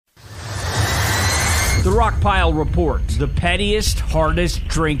The Rockpile Report, the pettiest, hardest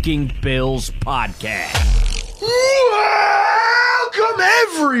drinking Bills podcast. Welcome,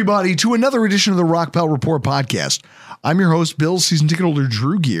 everybody, to another edition of the Rockpile Report podcast. I'm your host, Bills season ticket holder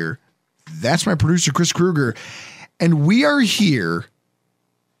Drew Gear. That's my producer, Chris Kruger. And we are here.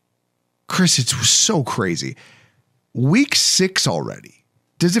 Chris, it's so crazy. Week 6 already.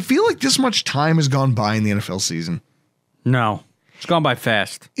 Does it feel like this much time has gone by in the NFL season? No, it's gone by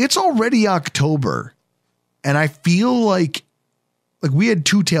fast. It's already October. And I feel like we had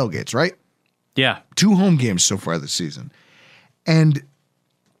 2 tailgates, right? Yeah. 2 home games so far this season. And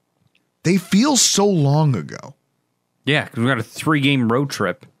they feel so long ago. Yeah, because we got a 3-game road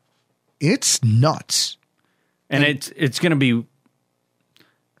trip. It's nuts. And it's going to be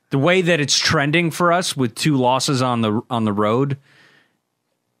the way that it's trending for us with 2 losses on the road.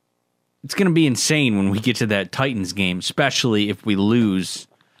 It's going to be insane when we get to that Titans game, especially if we lose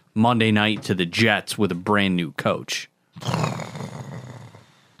Monday night to the Jets with a brand new coach.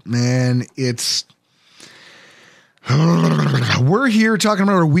 Man, we're here talking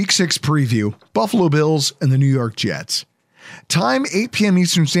about our Week 6 preview, Buffalo Bills and the New York Jets. Time, 8 p.m.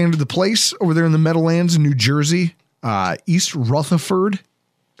 Eastern Standard. The place over there in the Meadowlands in New Jersey, East Rutherford,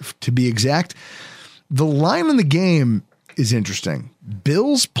 to be exact. The line in the game is interesting.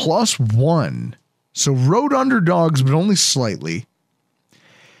 Bills +1. So road underdogs, but only slightly.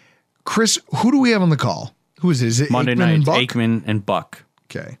 Chris, who do we have on the call? Who is it? Is it Monday Aikman night, and Buck? Aikman and Buck.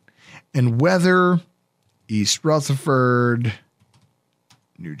 Okay. And weather, East Rutherford,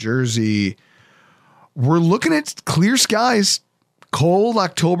 New Jersey. We're looking at clear skies, cold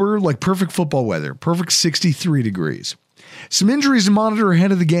October, like perfect football weather, perfect 63 degrees. Some injuries to monitor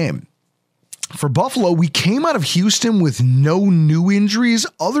ahead of the game. For Buffalo, we came out of Houston with no new injuries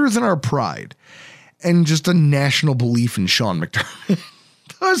other than our pride and just a national belief in Sean McDermott.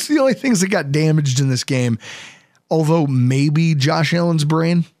 Those are the only things that got damaged in this game. Although maybe Josh Allen's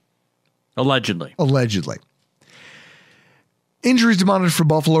brain. Allegedly. Injuries to monitor for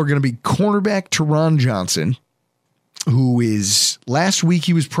Buffalo are going to be cornerback Teron Johnson, who is last week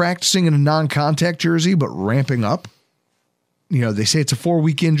he was practicing in a non-contact jersey, but ramping up. You know, they say it's a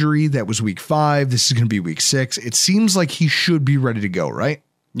 4-week injury. That was week 5. This is going to be week 6. It seems like he should be ready to go, right?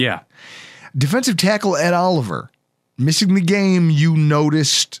 Yeah. Defensive tackle Ed Oliver. Missing the game, you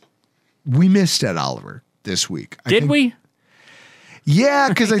noticed we missed Ed Oliver this week. Did we? Yeah,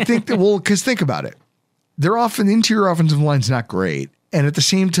 because I think that, because think about it. Their interior offensive line's not great. And at the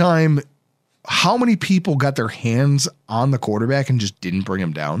same time, how many people got their hands on the quarterback and just didn't bring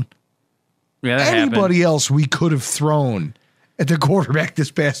him down? Yeah, that Anybody happened. else we could have thrown at the quarterback this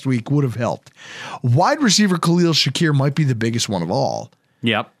past week would have helped. Wide receiver Khalil Shakir might be the biggest one of all.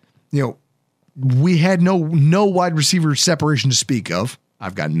 Yep. You know, we had no wide receiver separation to speak of.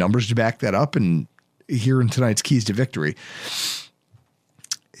 I've got numbers to back that up, and here in tonight's Keys to Victory.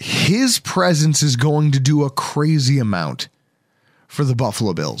 His presence is going to do a crazy amount for the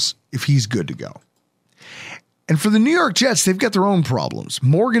Buffalo Bills if he's good to go. And for the New York Jets, they've got their own problems.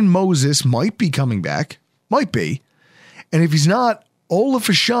 Morgan Moses might be coming back. Might be. And if he's not, Olaf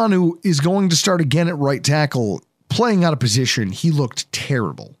Ashanu is going to start again at right tackle, playing out of position. He looked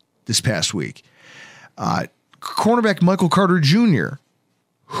terrible this past week. Cornerback Michael Carter Jr.,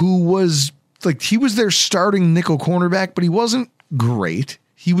 who was he was their starting nickel cornerback, but he wasn't great.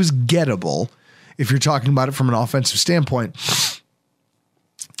 He was gettable if you're talking about it from an offensive standpoint.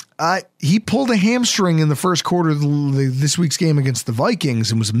 He pulled a hamstring in the first quarter of this week's game against the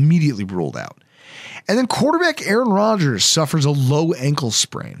Vikings and was immediately ruled out. And then quarterback Aaron Rodgers suffers a low ankle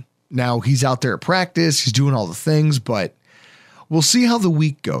sprain. Now he's out there at practice. He's doing all the things, but we'll see how the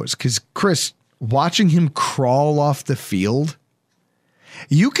week goes. Because Chris, watching him crawl off the field,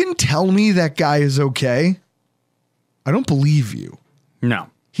 you can tell me that guy is okay. I don't believe you. No.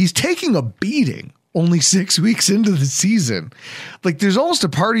 He's taking a beating only 6 weeks into the season. There's almost a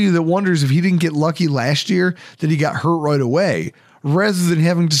part of you that wonders if he didn't get lucky last year that he got hurt right away, rather than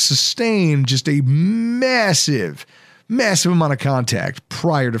having to sustain just a massive amount of contact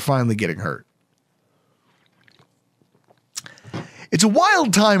prior to finally getting hurt. It's a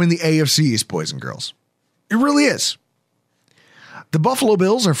wild time in the AFC East, boys and girls. It really is. The Buffalo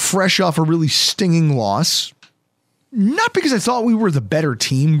Bills are fresh off a really stinging loss. Not because I thought we were the better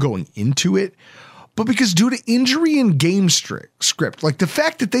team going into it, but because due to injury and game script, the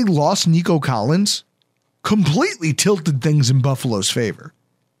fact that they lost Nico Collins completely tilted things in Buffalo's favor.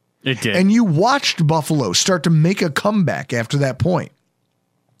 It did. And you watched Buffalo start to make a comeback after that point.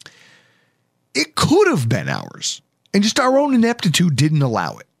 It could have been ours, and just our own ineptitude didn't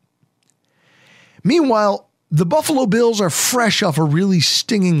allow it. Meanwhile, the Buffalo Bills are fresh off a really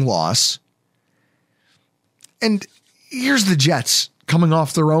stinging loss. And here's the Jets coming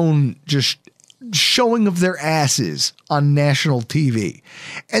off their own just showing of their asses on national TV.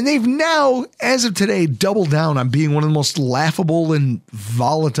 And they've now, as of today, doubled down on being one of the most laughable and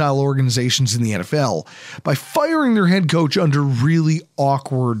volatile organizations in the NFL by firing their head coach under really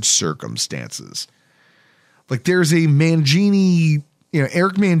awkward circumstances. Like there's a Mangini,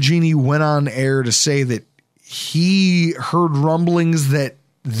 Eric Mangini went on air to say that he heard rumblings that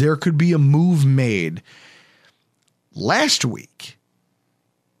there could be a move made last week,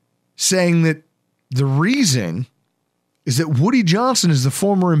 saying that the reason is that Woody Johnson, as the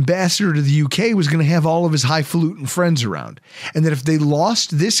former ambassador to the UK, was going to have all of his highfalutin friends around. And that if they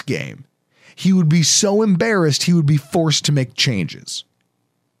lost this game, he would be so embarrassed he would be forced to make changes.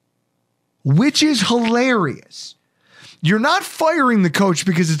 Which is hilarious. You're not firing the coach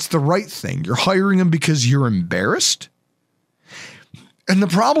because it's the right thing. You're hiring him because you're embarrassed. And the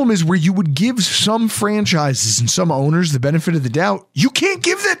problem is where you would give some franchises and some owners the benefit of the doubt. You can't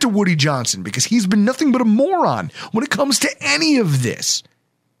give that to Woody Johnson because he's been nothing but a moron when it comes to any of this.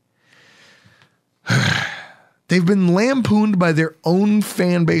 They've been lampooned by their own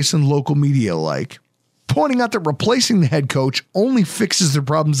fan base and local media alike, pointing out that replacing the head coach only fixes their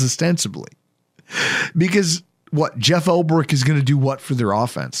problems ostensibly. Because what? Jeff Ulbrich is going to do what for their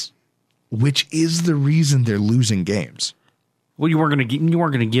offense? Which is the reason they're losing games. Well, you weren't going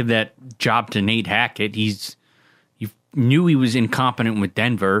to give that job to Nate Hackett. You knew he was incompetent with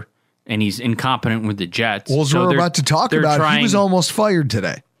Denver, and he's incompetent with the Jets. Well, as we're about to talk about, he was almost fired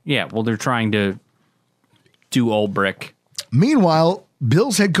today. Yeah, well, they're trying to do Ulbrich. Meanwhile,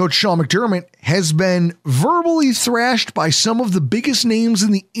 Bills head coach Sean McDermott has been verbally thrashed by some of the biggest names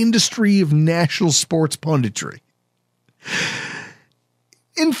in the industry of national sports punditry.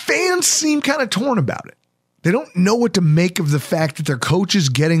 And fans seem kind of torn about it. They don't know what to make of the fact that their coach is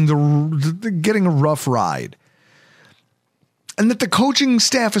getting a rough ride. And that the coaching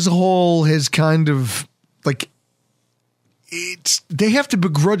staff as a whole has kind of they have to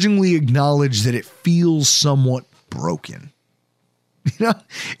begrudgingly acknowledge that it feels somewhat broken.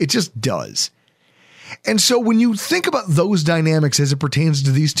 It just does. And so when you think about those dynamics as it pertains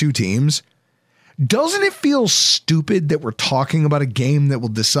to these two teams, doesn't it feel stupid that we're talking about a game that will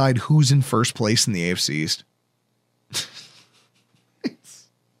decide who's in first place in the AFC East?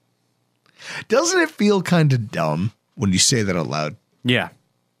 Doesn't it feel kind of dumb when you say that out loud? Yeah.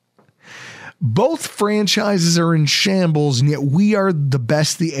 Both franchises are in shambles, and yet we are the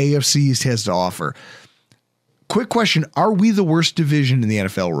best the AFC East has to offer. Quick question. Are we the worst division in the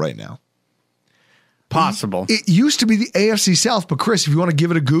NFL right now? Possible. It used to be the AFC South, but Chris, if you want to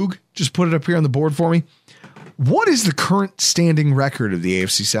give it a goog, just put it up here on the board for me. What is the current standing record of the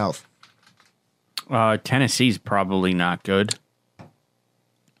AFC South? Tennessee's probably not good.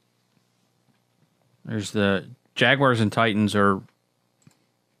 There's the Jaguars and Titans are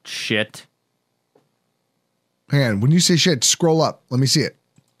shit. Hang on. When you say shit, scroll up. Let me see it.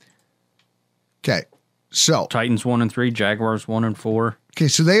 Okay. So Titans 1-3, Jaguars 1-4. Okay,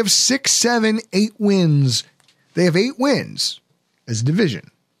 so they have 6, 7, 8 wins. They have 8 wins as a division.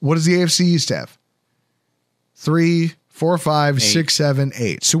 What does the AFC East have? 3, 4, 5, 8. 6, 7,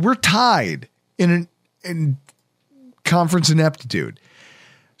 8. So we're tied in conference ineptitude.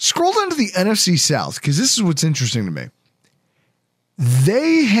 Scroll down to the NFC South, because this is what's interesting to me.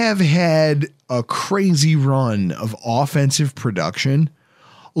 They have had a crazy run of offensive production.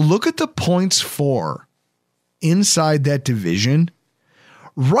 Look at the points for inside that division.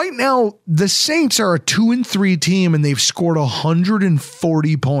 Right now, the Saints are a 2-3 team, and they've scored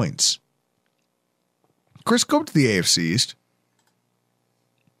 140 points. Chris, go up to the AFC East.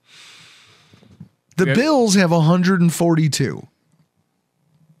 The Bills have 142.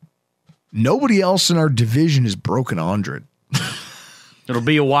 Nobody else in our division has broken 100. It'll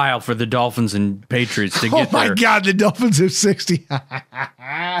be a while for the Dolphins and Patriots to get there. Oh, my God, the Dolphins have 60.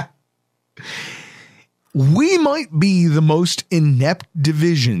 We might be the most inept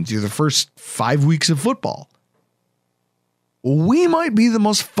division through the first 5 weeks of football. We might be the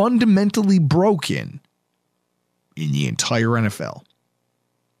most fundamentally broken in the entire NFL.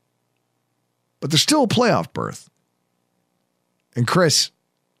 But there's still a playoff berth. And Chris,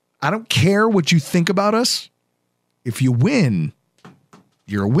 I don't care what you think about us. If you win,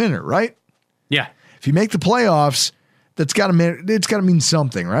 you're a winner, right? Yeah. If you make the playoffs, it's got to mean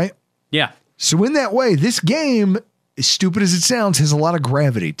something, right? Yeah. So in that way, this game, as stupid as it sounds, has a lot of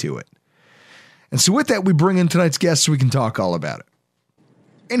gravity to it. And so with that, we bring in tonight's guest so we can talk all about it.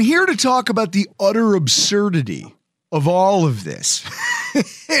 And here to talk about the utter absurdity of all of this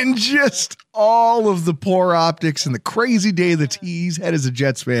and just all of the poor optics and the crazy day that he's had as a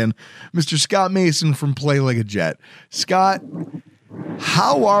Jets fan, Mr. Scott Mason from Play Like a Jet. Scott,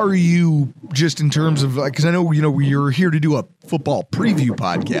 how are you just in terms of, because I know, you're here to do a football preview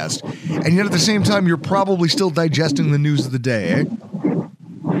podcast, and yet at the same time, you're probably still digesting the news of the day, eh?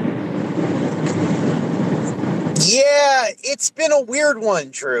 Yeah, it's been a weird one,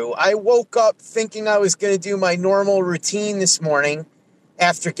 Drew. I woke up thinking I was going to do my normal routine this morning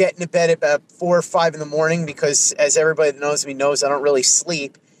after getting to bed about 4 or 5 in the morning because, as everybody that knows me knows, I don't really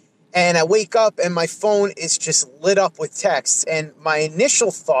sleep. And I wake up and my phone is just lit up with texts. And my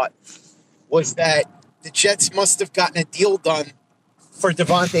initial thought was that the Jets must have gotten a deal done for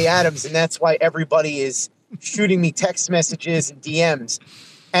Davante Adams, and that's why everybody is shooting me text messages and DMs.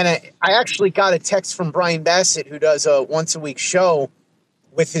 And I actually got a text from Brian Bassett, who does a once-a-week show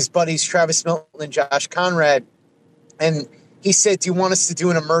with his buddies Travis Milton and Josh Conrad. And he said, do you want us to do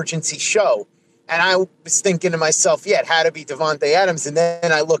an emergency show? And I was thinking to myself, yeah, it had to be Davante Adams. And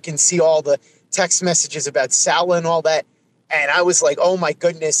then I look and see all the text messages about Saleh and all that. And I was like, oh, my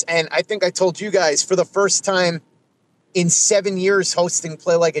goodness. And I think I told you guys, for the first time in 7 years hosting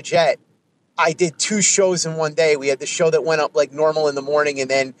Play Like a Jet, I did 2 shows in one day. We had the show that went up like normal in the morning, and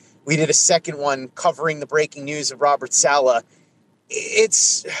then we did a second one covering the breaking news of Robert Saleh.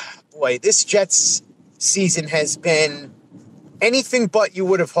 This Jets season has been anything but you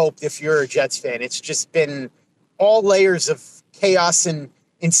would have hoped if you're a Jets fan. It's just been all layers of chaos and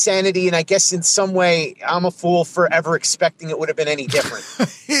insanity, and I guess in some way I'm a fool for ever expecting it would have been any different.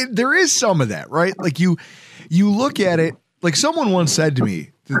 There is some of that, right? Like you look at it, like someone once said to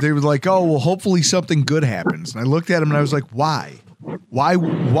me that they were like, oh, well, hopefully something good happens. And I looked at him and I was like, why? Why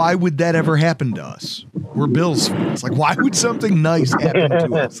would that ever happen to us? We're Bills fans. Like, why would something nice happen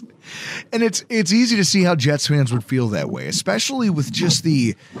to us? And it's easy to see how Jets fans would feel that way, especially with just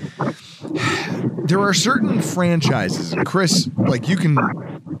there are certain franchises, and Chris, like you can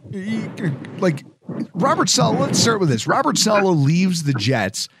like Robert Saleh, let's start with this. Robert Saleh leaves the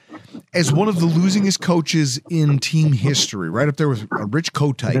Jets as one of the losingest coaches in team history, right up there with Rich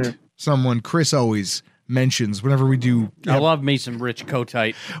Kotite, someone Chris always mentions whenever we do. I love me some Rich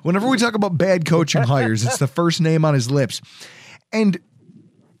Kotite. Whenever we talk about bad coaching hires, it's the first name on his lips. And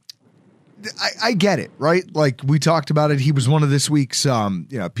I get it, right? Like we talked about it. He was one of this week's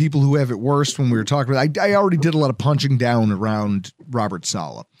people who have it worst when we were talking about it. I already did a lot of punching down around Robert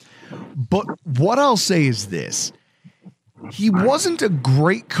Saleh. But what I'll say is this. He wasn't a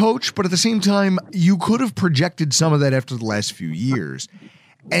great coach, but at the same time, you could have projected some of that after the last few years.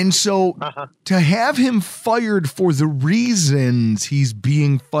 And so to have him fired for the reasons he's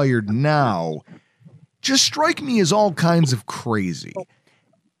being fired now just strike me as all kinds of crazy.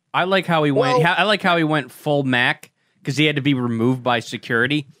 I like how he went. I like how he went full Mac because he had to be removed by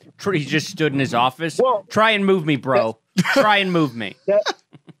security. He just stood in his office. Try and move me, bro. Try and move me.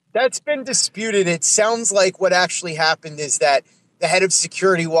 That's been disputed. It sounds like what actually happened is that the head of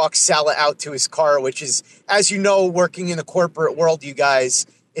security walked Saleh out to his car, which is, as you know, working in the corporate world, you guys,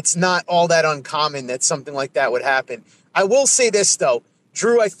 it's not all that uncommon that something like that would happen. I will say this, though.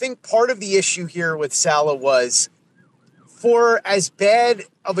 Drew, I think part of the issue here with Saleh was, for as bad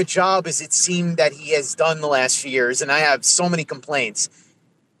of a job as it seemed that he has done the last few years, and I have so many complaints,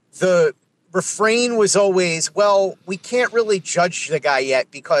 the refrain was always, well, we can't really judge the guy yet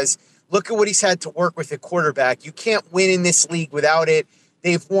because look at what he's had to work with at quarterback. You can't win in this league without it.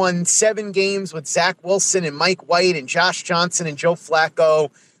 They've won 7 games with Zach Wilson and Mike White and Josh Johnson and Joe Flacco.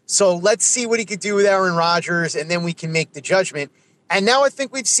 So let's see what he could do with Aaron Rodgers, and then we can make the judgment. And now I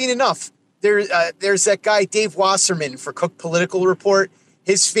think we've seen enough. There's that guy, Dave Wasserman, for Cook Political Report.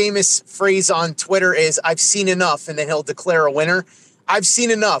 His famous phrase on Twitter is, I've seen enough, and then he'll declare a winner. I've seen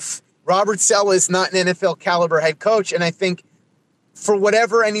enough. Robert Saleh is not an NFL caliber head coach. And I think for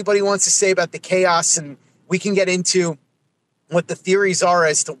whatever anybody wants to say about the chaos, and we can get into what the theories are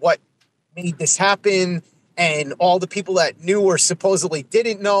as to what made this happen and all the people that knew or supposedly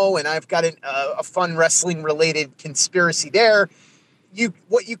didn't know. And I've got a fun wrestling related conspiracy there.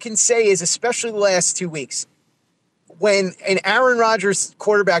 What you can say is, especially the last 2 weeks, when an Aaron Rodgers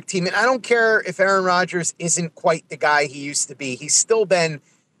quarterback team, and I don't care if Aaron Rodgers isn't quite the guy he used to be, he's still been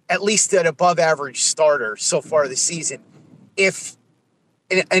at least an above average starter so far this season. If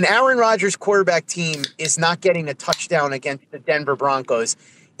an Aaron Rodgers quarterback team is not getting a touchdown against the Denver Broncos,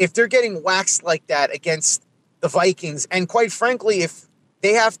 if they're getting waxed like that against the Vikings, and quite frankly, if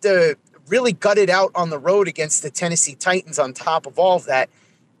they have to really gut it out on the road against the Tennessee Titans on top of all of that,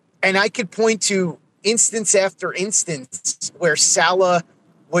 and I could point to instance after instance where Saleh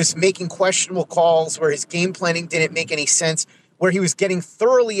was making questionable calls, where his game planning didn't make any sense, where he was getting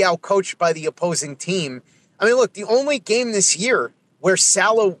thoroughly outcoached by the opposing team. I mean, look, the only game this year where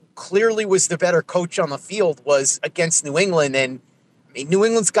Saleh clearly was the better coach on the field was against New England. And I mean, New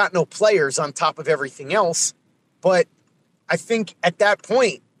England's got no players on top of everything else. But I think at that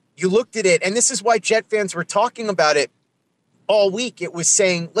point, you looked at it, and this is why Jet fans were talking about it all week. It was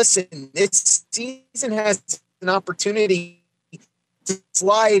saying, listen, this season has an opportunity to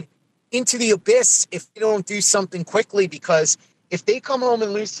slide into the abyss if they don't do something quickly, because if they come home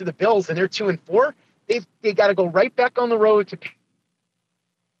and lose to the Bills and they're 2-4, they got to go right back on the road to.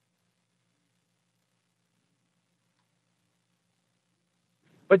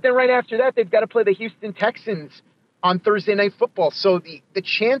 But then right after that, they've got to play the Houston Texans on Thursday Night Football. So the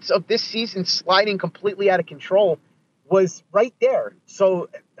chance of this season sliding completely out of control was right there. So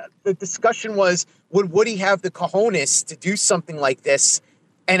the discussion was, would Woody have the cojones to do something like this?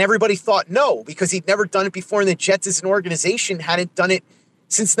 And everybody thought no, because he'd never done it before, and the Jets as an organization hadn't done it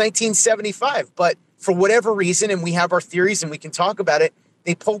since 1975. But for whatever reason, and we have our theories and we can talk about it,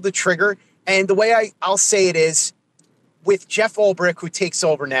 they pulled the trigger. And the way I'll say it is, with Jeff Ulbrich, who takes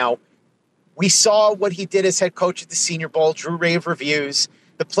over now, we saw what he did as head coach at the Senior Bowl, drew rave reviews.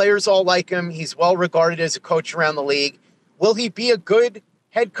 The players all like him. He's well regarded as a coach around the league. Will he be a good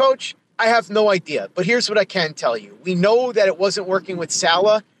head coach? I have no idea. But here's what I can tell you. We know that it wasn't working with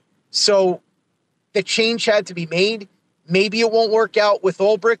Saleh, so the change had to be made. Maybe it won't work out with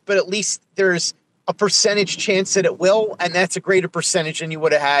Ulbrich, but at least there's a percentage chance that it will, and that's a greater percentage than you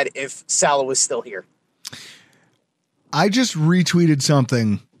would have had if Saleh was still here. I just retweeted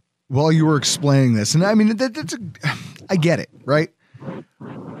something while you were explaining this. And I mean, I get it, right?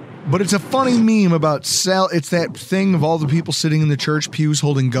 But it's a funny meme about it's that thing of all the people sitting in the church pews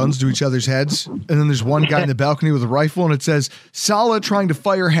holding guns to each other's heads. And then there's one guy in the balcony with a rifle, and it says, Saleh trying to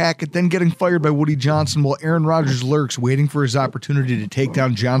fire Hackett, then getting fired by Woody Johnson, while Aaron Rodgers lurks, waiting for his opportunity to take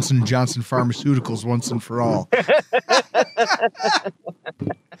down Johnson & Johnson Pharmaceuticals once and for all.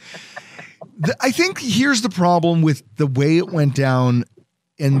 I think here's the problem with the way it went down,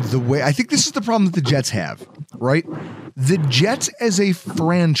 and the way I think this is the problem that the Jets have, right? The Jets as a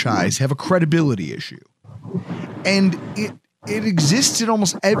franchise have a credibility issue, and it exists at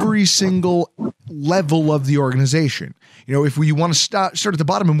almost every single level of the organization. You know, if you want to start at the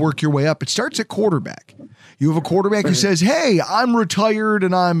bottom and work your way up, it starts at quarterback. You have a quarterback who says, "Hey, I'm retired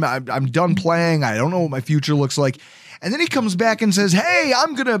and I'm done playing. I don't know what my future looks like." And then he comes back and says, hey,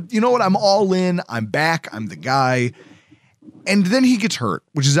 you know what? I'm all in. I'm back. I'm the guy. And then he gets hurt,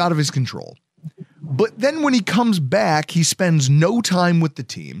 which is out of his control. But then when he comes back, he spends no time with the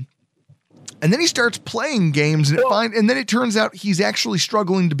team. And then he starts playing games, and then it turns out he's actually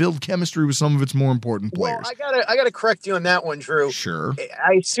struggling to build chemistry with some of its more important players. Well, I gotta correct you on that one, Drew. Sure.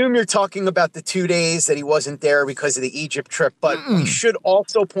 I assume you're talking about the 2 days that he wasn't there because of the Egypt trip, but we should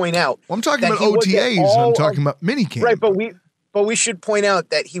also point out. Well, I'm talking about OTAs, and I'm talking about minicamp. Right, but we should point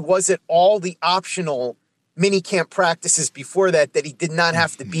out that he was at all the optional minicamp practices before that he did not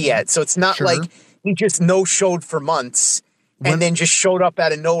have to be at. So it's not like he just no-showed for months. And then just showed up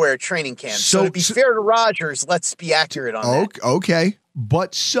out of nowhere at training camp. So to be fair to Rodgers, let's be accurate on that. Okay.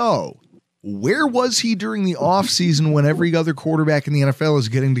 But where was he during the offseason when every other quarterback in the NFL is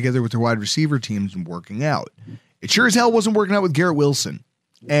getting together with their wide receiver teams and working out? It sure as hell wasn't working out with Garrett Wilson.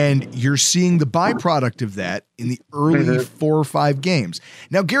 And you're seeing the byproduct of that in the early 4 or 5 games.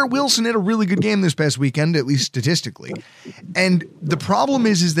 Now, Garrett Wilson had a really good game this past weekend, at least statistically. And the problem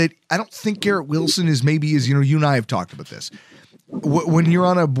is that I don't think Garrett Wilson is maybe as, you and I have talked about this. When you're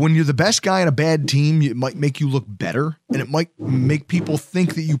the best guy on a bad team, it might make you look better, and it might make people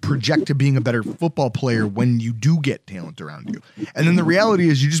think that you project to being a better football player when you do get talent around you. And then the reality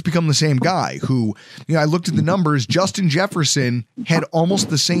is you just become the same guy who, I looked at the numbers. Justin Jefferson had almost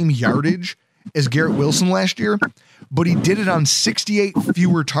the same yardage as Garrett Wilson last year, but he did it on 68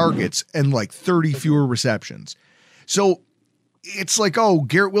 fewer targets and like 30 fewer receptions. So it's like,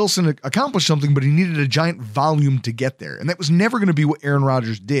 Garrett Wilson accomplished something, but he needed a giant volume to get there. And that was never going to be what Aaron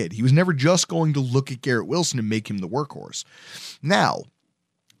Rodgers did. He was never just going to look at Garrett Wilson and make him the workhorse. Now,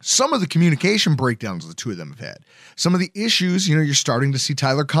 some of the communication breakdowns the two of them have had, some of the issues, you're starting to see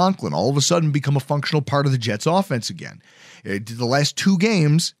Tyler Conklin all of a sudden become a functional part of the Jets offense again. The last 2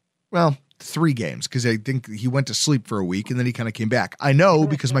 games, 3 games, because I think he went to sleep for a week and then he kind of came back. I know,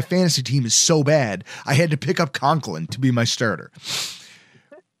 because my fantasy team is so bad, I had to pick up Conklin to be my starter.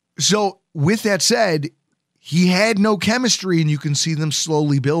 So with that said, he had no chemistry, and you can see them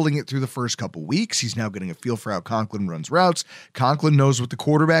slowly building it through the first couple weeks. He's now getting a feel for how Conklin runs routes. Conklin knows what the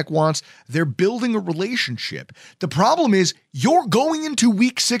quarterback wants. They're building a relationship. The problem is you're going into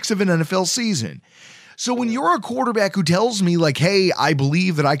week 6 of an NFL season. So when you're a quarterback who tells me like, hey, I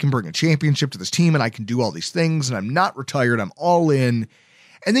believe that I can bring a championship to this team and I can do all these things and I'm not retired, I'm all in.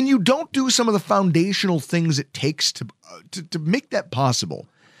 And then you don't do some of the foundational things it takes to make that possible.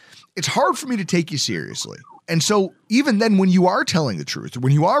 It's hard for me to take you seriously. And so even then, when you are telling the truth, or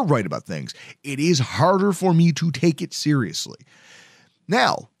when you are right about things, it is harder for me to take it seriously.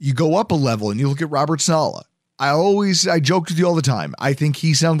 Now, you go up a level and you look at Robert Saleh. I joked with you all the time. I think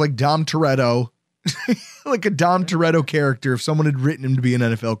he sounds like Dom Toretto, like a Dom Toretto character if someone had written him to be an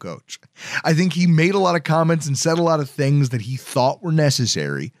NFL coach. I think he made a lot of comments and said a lot of things that he thought were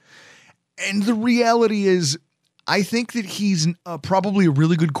necessary. And the reality is, I think that he's probably a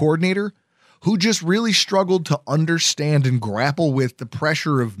really good coordinator who just really struggled to understand and grapple with the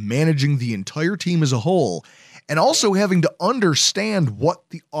pressure of managing the entire team as a whole, and also having to understand what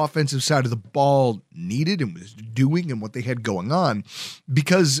the offensive side of the ball needed and was doing and what they had going on.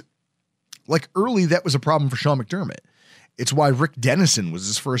 Because like early, that was a problem for Sean McDermott. It's why Rick Dennison was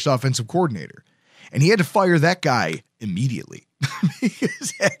his first offensive coordinator. And he had to fire that guy immediately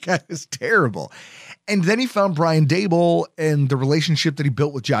because that guy was terrible. And then he found Brian Daboll, and the relationship that he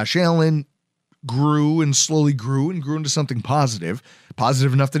built with Josh Allen grew and slowly grew into something positive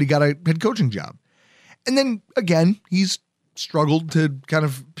enough that he got a head coaching job. And then again, he's struggled to kind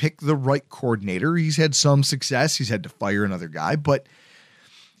of pick the right coordinator. He's had some success. He's had to fire another guy, but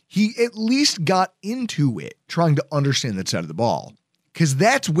he at least got into it trying to understand that side of the ball, because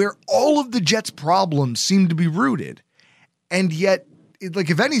that's where all of the Jets' problems seem to be rooted. And yet,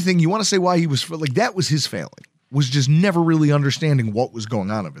 like, if anything, you want to say why he was like, that was his failing, was just never really understanding what was going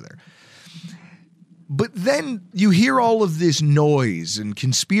on over there. But then you hear all of this noise and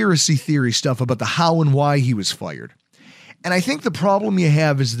conspiracy theory stuff about the how and why he was fired. And I think the problem you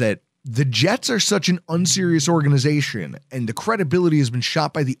have is that the Jets are such an unserious organization, and the credibility has been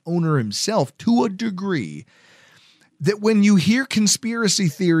shot by the owner himself to a degree, that when you hear conspiracy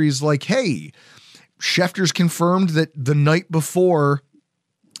theories like, hey, Schefter's confirmed that the night before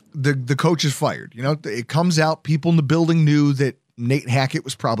the coach is fired, you know, it comes out, people in the building knew that Nate Hackett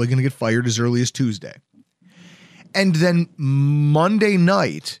was probably going to get fired as early as Tuesday. And then Monday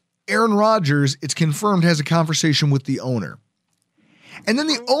night, Aaron Rodgers, it's confirmed, has a conversation with the owner. And then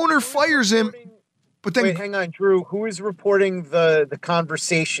the owner fires him. But then, wait, hang on, Drew. Who is reporting the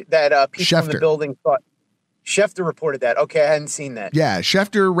conversation that people Schefter in the building thought? Schefter reported that. Okay, I hadn't seen that. Yeah,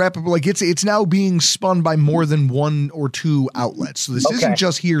 Schefter like it's now being spun by more than one or two outlets. So this isn't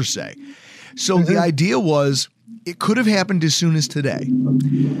just hearsay. So the idea was it could have happened as soon as today.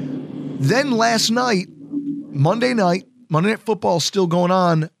 Then last night, Monday Night Football is still going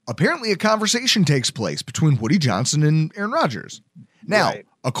on. Apparently a conversation takes place between Woody Johnson and Aaron Rodgers. Now,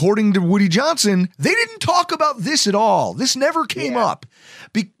 according to Woody Johnson, they didn't talk about this at all. This never came up.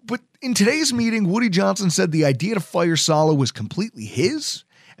 But in today's meeting, Woody Johnson said the idea to fire Saleh was completely his,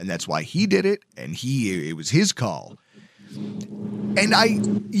 and that's why he did it, and it was his call.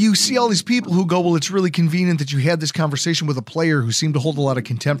 And you see all these people who go, well, it's really convenient that you had this conversation with a player who seemed to hold a lot of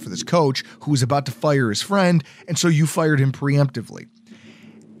contempt for this coach who was about to fire his friend, and so you fired him preemptively.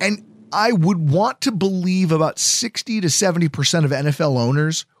 And I would want to believe about 60 to 70% of NFL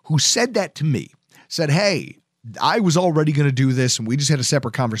owners who said that to me, said, hey, I was already going to do this, and we just had a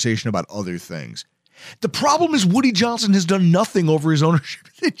separate conversation about other things. The problem is Woody Johnson has done nothing over his ownership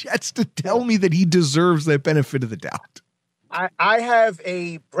of the Jets to tell me that he deserves that benefit of the doubt. I have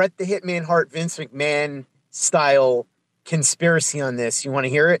a Bret the Hitman Hart, Vince McMahon style conspiracy on this. You want to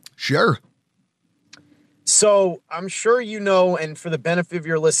hear it? Sure. So I'm sure you know, and for the benefit of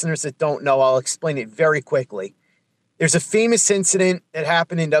your listeners that don't know, I'll explain it very quickly. There's a famous incident that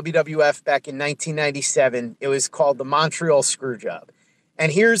happened in WWF back in 1997. It was called the Montreal Screwjob.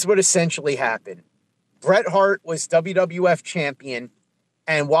 And here's what essentially happened. Bret Hart was WWF champion,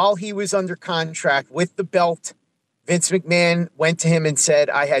 and while he was under contract with the belt, Vince McMahon went to him and said,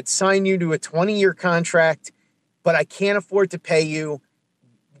 I had signed you to a 20-year contract, but I can't afford to pay you.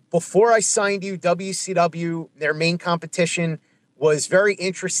 Before I signed you, WCW, their main competition, was very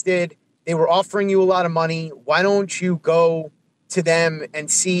interested. They were offering you a lot of money. Why don't you go to them and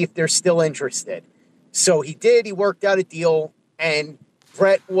see if they're still interested? So he did. He worked out a deal, and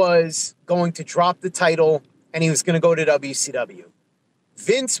Bret was going to drop the title, and he was going to go to WCW.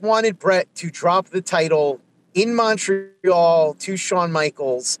 Vince wanted Bret to drop the title in Montreal to Shawn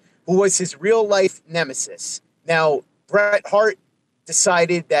Michaels, who was his real-life nemesis. Now, Bret Hart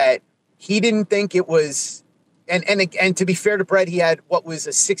decided that he didn't think it was, and to be fair to Bret, he had what was a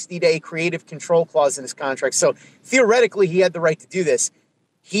 60-day creative control clause in his contract. So theoretically, he had the right to do this.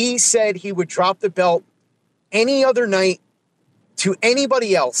 He said he would drop the belt any other night to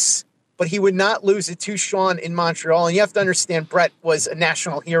anybody else, but he would not lose it to Sean in Montreal. And you have to understand, Brett was a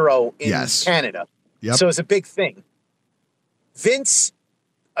national hero in Canada. Yep. So it's a big thing. Vince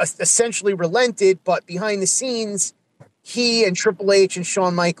essentially relented, but behind the scenes, he and Triple H and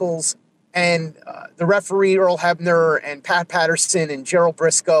Shawn Michaels and the referee Earl Hebner and Pat Patterson and Gerald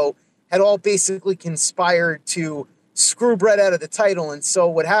Briscoe had all basically conspired to screw Brett out of the title. And so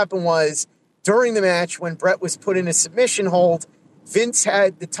what happened was, during the match, when Brett was put in a submission hold, Vince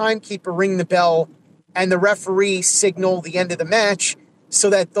had the timekeeper ring the bell and the referee signal the end of the match so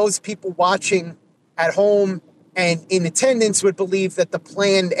that those people watching at home and in attendance would believe that the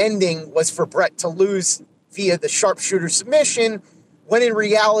planned ending was for Brett to lose via the sharpshooter submission, when in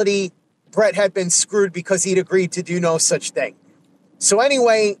reality, Brett had been screwed because he'd agreed to do no such thing. So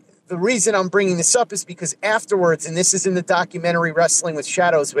anyway, the reason I'm bringing this up is because afterwards, and this is in the documentary Wrestling with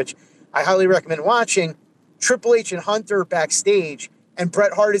Shadows, which I highly recommend watching, Triple H and Hunter backstage, and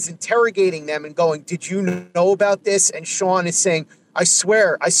Bret Hart is interrogating them and going, did you know about this? And Sean is saying, I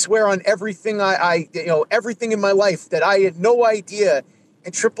swear on everything everything in my life that I had no idea.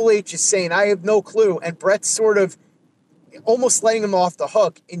 And Triple H is saying, I have no clue. And Bret's sort of almost letting him off the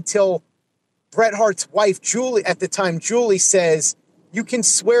hook until Bret Hart's wife, Julie, at the time, Julie says, you can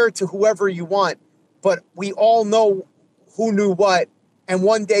swear to whoever you want, but we all know who knew what. And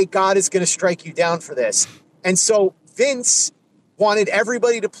one day God is going to strike you down for this. And so Vince wanted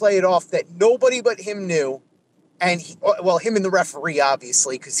everybody to play it off that nobody but him knew. And him and the referee,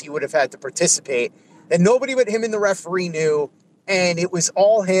 obviously, because he would have had to participate. And nobody but him and the referee knew. And it was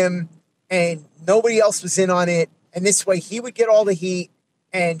all him. And nobody else was in on it. And this way he would get all the heat.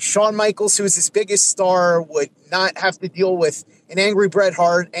 And Shawn Michaels, who was his biggest star, would not have to deal with an angry Bret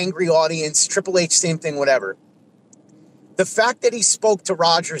Hart, angry audience, Triple H, same thing, whatever. The fact that he spoke to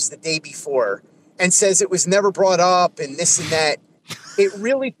Rogers the day before and says it was never brought up and this and that, it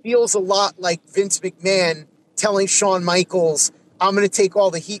really feels a lot like Vince McMahon telling Shawn Michaels, I'm going to take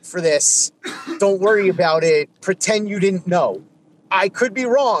all the heat for this. Don't worry about it. Pretend you didn't know. I could be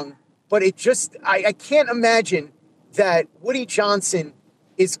wrong, but I can't imagine that Woody Johnson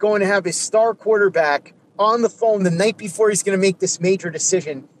is going to have his star quarterback on the phone the night before he's going to make this major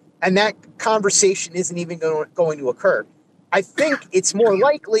decision, and that conversation isn't even going to occur. I think it's more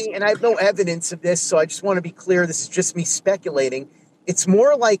likely, and I have no evidence of this, so I just want to be clear, this is just me speculating. It's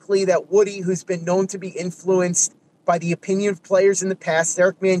more likely that Woody, who's been known to be influenced by the opinion of players in the past,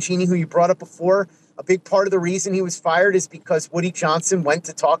 Eric Mangini, who you brought up before, a big part of the reason he was fired is because Woody Johnson went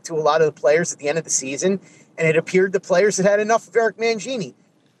to talk to a lot of the players at the end of the season, and it appeared the players had had enough of Eric Mangini.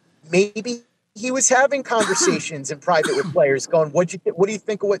 Maybe he was having conversations in private with players going, what do you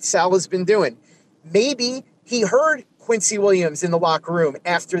think of what Saleh's been doing? Maybe he heard Quincy Williams in the locker room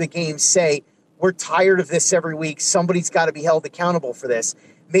after the game say, we're tired of this every week. Somebody's got to be held accountable for this.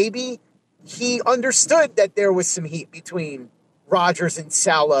 Maybe he understood that there was some heat between Rogers and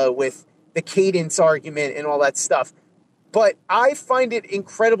Saleh with the cadence argument and all that stuff. But I find it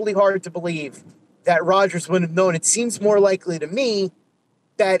incredibly hard to believe that Rogers would have known. It seems more likely to me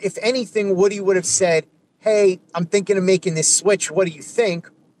that if anything, Woody would have said, hey, I'm thinking of making this switch. What do you think?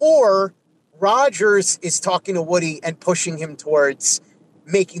 Or Rogers is talking to Woody and pushing him towards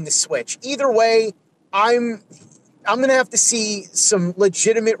making the switch. Either way, I'm going to have to see some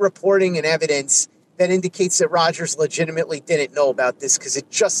legitimate reporting and evidence that indicates that Rogers legitimately didn't know about this, because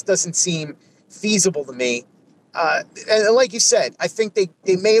it just doesn't seem feasible to me. And like you said, I think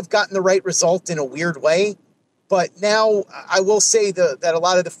they may have gotten the right result in a weird way. But now I will say that a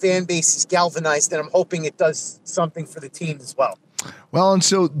lot of the fan base is galvanized, and I'm hoping it does something for the team as well. Well, and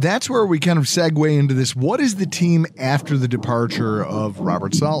so that's where we kind of segue into this. What is the team after the departure of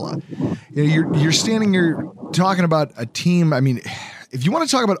Robert Saleh? You're standing here talking about a team. I mean, if you want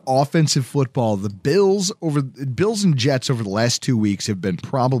to talk about offensive football, the Bills and Jets over the last 2 weeks have been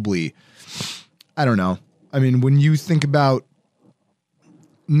probably, I don't know. I mean, when you think about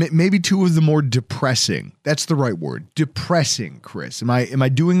maybe two of the more depressing, that's the right word, depressing, Chris. Am I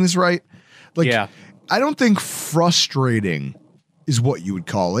doing this right? Yeah. I don't think frustrating is what you would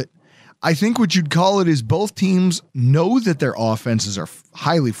call it. I think what you'd call it is both teams know that their offenses are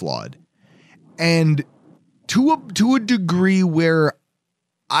highly flawed, and to a degree where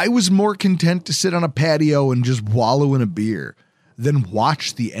I was more content to sit on a patio and just wallow in a beer than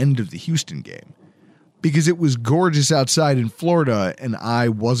watch the end of the Houston game, because it was gorgeous outside in Florida, and I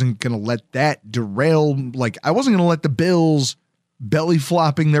wasn't going to let that derail. Like, I wasn't going to let the Bills belly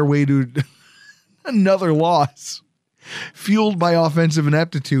flopping their way to another loss, fueled by offensive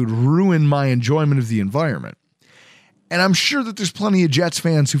ineptitude, ruin my enjoyment of the environment. And I'm sure that there's plenty of Jets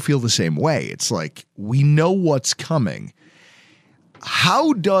fans who feel the same way. It's like, we know what's coming.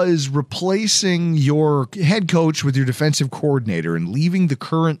 How does replacing your head coach with your defensive coordinator and leaving the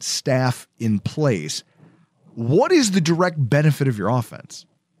current staff in place, what is the direct benefit of your offense?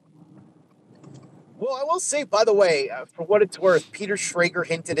 Well, I will say, by the way, for what it's worth, Peter Schrager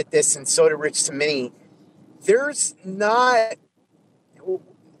hinted at this, and so did Rich Cimini. The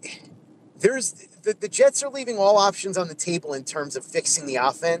Jets are leaving all options on the table in terms of fixing the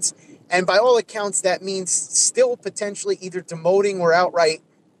offense. And by all accounts, that means still potentially either demoting or outright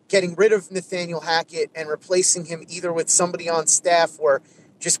getting rid of Nathaniel Hackett and replacing him either with somebody on staff or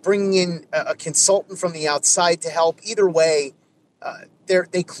just bringing in a consultant from the outside to help. Either way,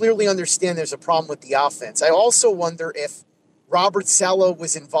 they clearly understand there's a problem with the offense. I also wonder if Robert Saleh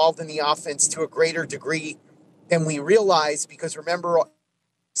was involved in the offense to a greater degree than we realized, because remember,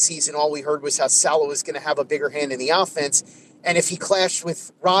 season, all we heard was how Saleh was going to have a bigger hand in the offense. And if he clashed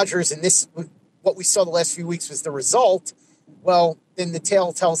with Rodgers, and this, what we saw the last few weeks was the result, well, then the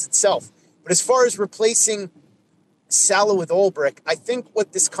tale tells itself. But as far as replacing Saleh with Ulbrich, I think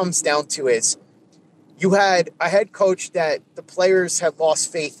what this comes down to is you had a head coach that the players had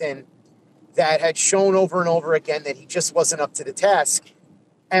lost faith in, that had shown over and over again that he just wasn't up to the task.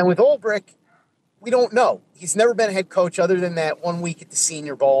 And with Ulbrich, we don't know. He's never been a head coach other than that 1 week at the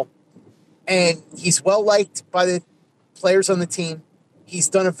Senior Bowl. And he's well liked by the players on the team. He's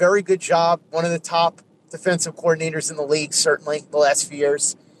done a very good job. One of the top defensive coordinators in the league, certainly the last few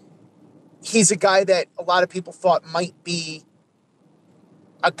years. He's a guy that a lot of people thought might be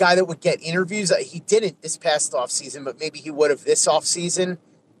a guy that would get interviews. He didn't this past offseason, but maybe he would have this offseason.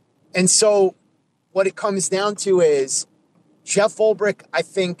 And so what it comes down to is Jeff Ulbrich, I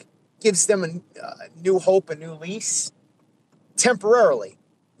think, gives them a new hope, a new lease temporarily.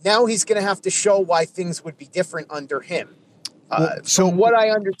 Now he's going to have to show why things would be different under him. From what I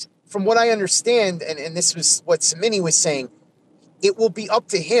understand, and this was what Cimini was saying, it will be up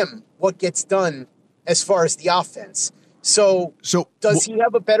to him what gets done as far as the offense. So does he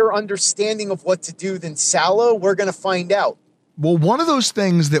have a better understanding of what to do than Saleh? We're going to find out. Well, one of those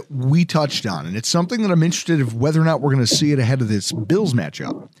things that we touched on, and it's something that I'm interested in whether or not we're going to see it ahead of this Bills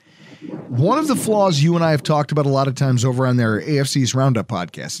matchup. One of the flaws you and I have talked about a lot of times over on their AFC's Roundup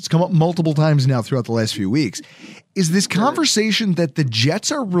podcast, it's come up multiple times now throughout the last few weeks, is this conversation that the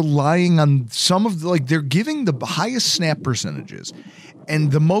Jets are relying on some of the, they're giving the highest snap percentages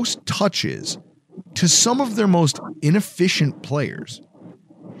and the most touches to some of their most inefficient players.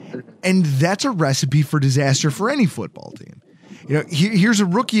 And that's a recipe for disaster for any football team. You know, here's a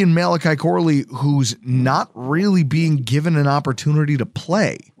rookie in Malachi Corley who's not really being given an opportunity to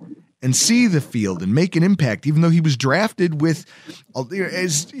play and see the field and make an impact, even though he was drafted with,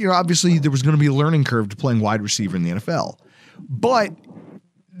 as you know, obviously there was going to be a learning curve to playing wide receiver in the NFL. But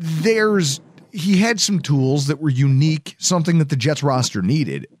he had some tools that were unique, something that the Jets roster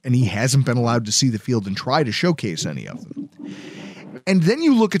needed, and he hasn't been allowed to see the field and try to showcase any of them. And then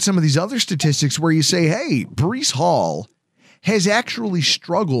you look at some of these other statistics where you say, hey, Breece Hall has actually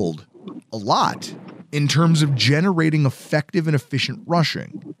struggled a lot in terms of generating effective and efficient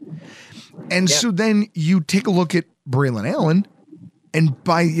rushing. And so then you take a look at Braylon Allen, and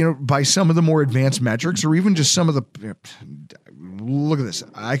by some of the more advanced metrics, or even just some of the, look at this.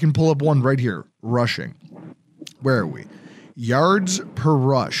 I can pull up one right here, rushing. Where are we? Yards per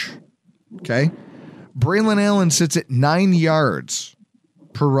rush. Okay. Braylon Allen sits at 9 yards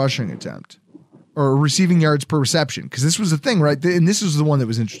per rushing attempt, or receiving yards per reception. Because this was the thing, right? And this is the one that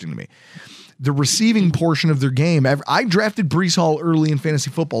was interesting to me. The receiving portion of their game. I drafted Breece Hall early in fantasy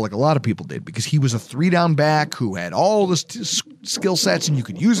football, like a lot of people did, because he was a 3-down back who had all the skill sets, and you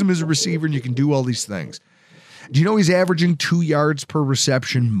could use him as a receiver, and you can do all these things. Do you know he's averaging 2 yards per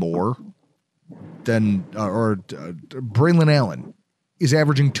reception more than, Braylon Allen is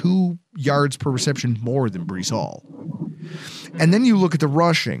averaging 2 yards per reception more than Breece Hall. And then you look at the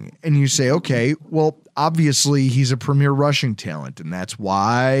rushing and you say, okay, well, obviously he's a premier rushing talent, and that's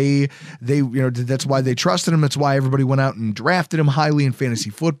why they trusted him. That's why everybody went out and drafted him highly in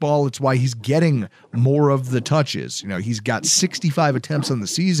fantasy football. It's why he's getting more of the touches. You know, he's got 65 attempts on the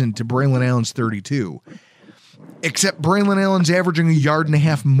season to Braylon Allen's 32. Except Braylon Allen's averaging 1.5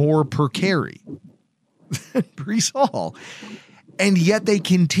 yards more per carry than Breece Hall. And yet they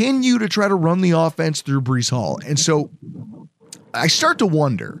continue to try to run the offense through Breece Hall. And so I start to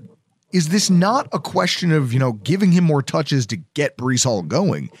wonder, is this not a question of, giving him more touches to get Breece Hall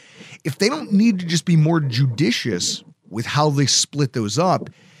going? If they don't need to just be more judicious with how they split those up,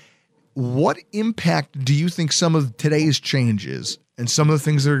 what impact do you think some of today's changes and some of the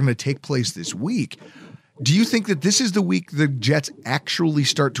things that are going to take place this week, do you think that this is the week the Jets actually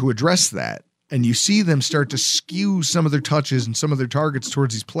start to address that And you see them start to skew some of their touches and some of their targets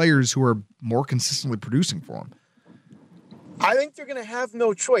towards these players who are more consistently producing for them. I think they're going to have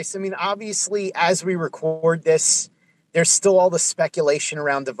no choice. I mean, obviously, as we record this, there's still all the speculation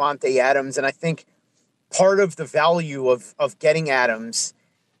around Davante Adams. And I think part of the value of getting Adams,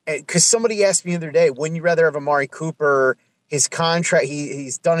 because somebody asked me the other day, wouldn't you rather have Amari Cooper, his contract,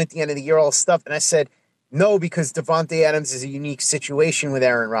 he's done at the end of the year, all this stuff. And I said, no, because Davante Adams is a unique situation with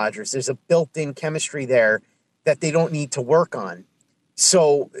Aaron Rodgers. There's a built-in chemistry there that they don't need to work on.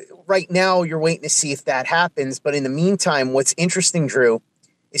 So right now you're waiting to see if that happens. But in the meantime, what's interesting, Drew,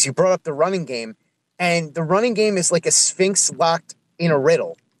 is you brought up the running game. And the running game is like a sphinx locked in a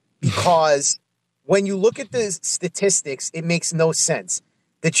riddle. Because when you look at the statistics, it makes no sense.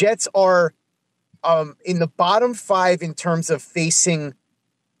 The Jets are in the bottom 5 in terms of facing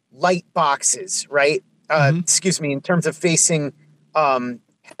light boxes, right? Excuse me, in terms of facing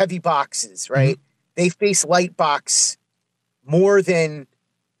heavy boxes, right? They face light box more than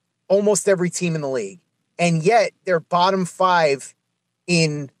almost every team in the league. And yet they're bottom 5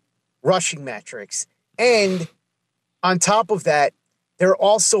 in rushing metrics. And on top of that, they're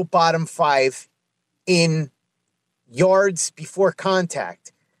also bottom 5 in yards before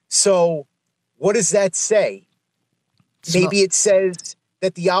contact. So what does that say? Maybe it says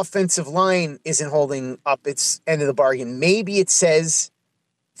that the offensive line isn't holding up its end of the bargain. Maybe it says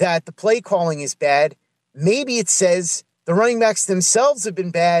that the play calling is bad. Maybe it says the running backs themselves have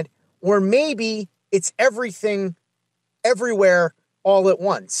been bad, or maybe it's everything, everywhere, all at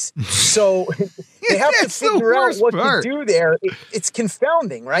once. So they have to figure out what to do there. It's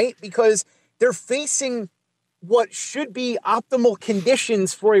confounding, right? Because they're facing what should be optimal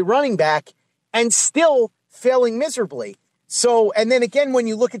conditions for a running back and still failing miserably. So, and then again, when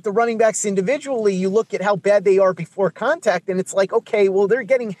you look at the running backs individually, you look at how bad they are before contact, and it's like, okay, well, they're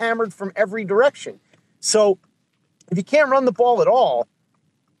getting hammered from every direction. So if you can't run the ball at all,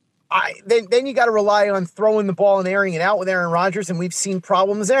 then you got to rely on throwing the ball and airing it out with Aaron Rodgers, and we've seen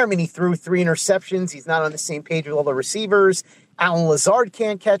problems there. I mean, he threw 3 interceptions. He's not on the same page with all the receivers. Alan Lazard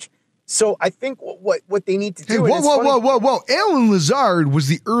can't catch. So I think what they need to do. Hey, whoa. Alan Lazard was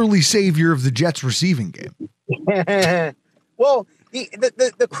the early savior of the Jets receiving game. Well,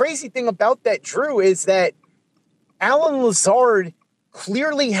 the crazy thing about that, Drew, is that Alan Lazard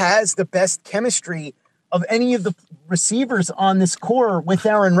clearly has the best chemistry of any of the receivers on this core with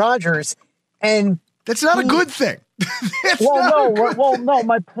Aaron Rodgers. And that's not a good thing. No.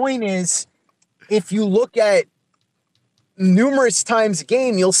 My point is, if you look at numerous times a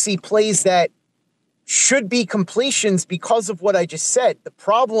game, you'll see plays that should be completions because of what I just said. The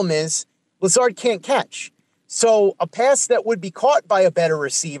problem is Lazard can't catch. So a pass that would be caught by a better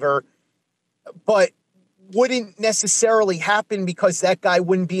receiver, but wouldn't necessarily happen because that guy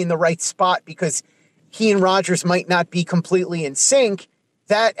wouldn't be in the right spot because he and Rodgers might not be completely in sync,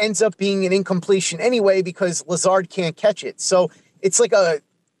 that ends up being an incompletion anyway because Lazard can't catch it. So it's like a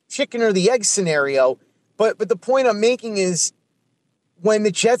chicken or the egg scenario. But the point I'm making is when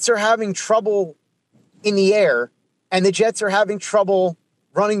the Jets are having trouble in the air and the Jets are having trouble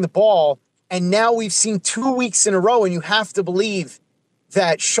running the ball, and now we've seen 2 weeks in a row, and you have to believe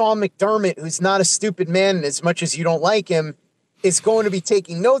that Sean McDermott, who's not a stupid man as much as you don't like him, is going to be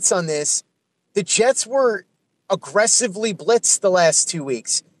taking notes on this. The Jets were aggressively blitzed the last 2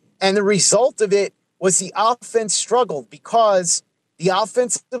 weeks, and the result of it was the offense struggled because the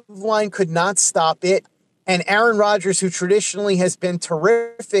offensive line could not stop it, and Aaron Rodgers, who traditionally has been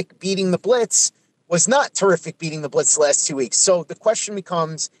terrific beating the blitz, was not terrific beating the blitz the last 2 weeks. So the question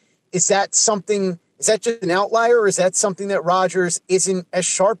becomes, is that just an outlier, or is that something that Rodgers isn't as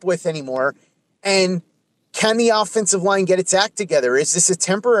sharp with anymore? And can the offensive line get its act together? Is this a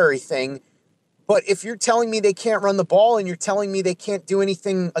temporary thing? But if you're telling me they can't run the ball and you're telling me they can't do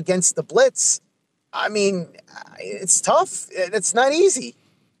anything against the blitz, I mean, it's tough. It's not easy.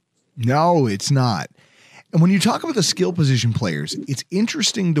 No, it's not. And when you talk about the skill position players, it's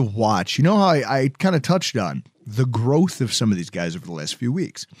interesting to watch. You know how I kind of touched on the growth of some of these guys over the last few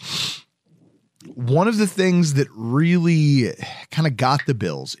weeks. One of the things that really kind of got the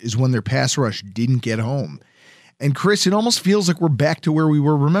Bills is when their pass rush didn't get home. And Chris, it almost feels like we're back to where we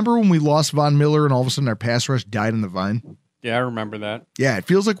were. Remember when we lost Von Miller and all of a sudden our pass rush died on the vine? Yeah, I remember that. Yeah, it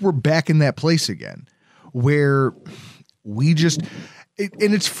feels like we're back in that place again where we just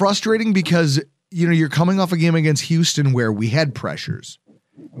and it's frustrating because, you know, you're coming off a game against Houston where we had pressures.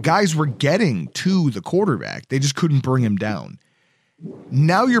 Guys were getting to the quarterback. They just couldn't bring him down.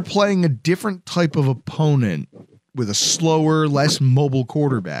 Now you're playing a different type of opponent with a slower, less mobile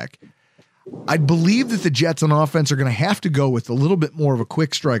quarterback. I believe that the Jets on offense are going to have to go with a little bit more of a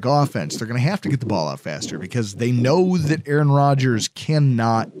quick strike offense. They're going to have to get the ball out faster because they know that Aaron Rodgers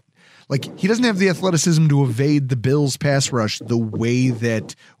cannot, like, he doesn't have the athleticism to evade the Bills pass rush the way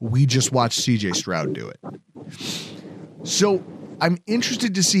that we just watched CJ Stroud do it. So I'm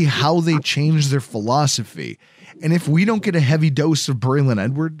interested to see how they change their philosophy. And if we don't get a heavy dose of Braylon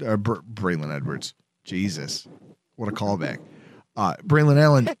Edwards, Jesus, what a callback. Braylon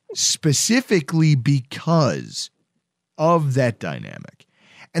Allen, specifically because of that dynamic.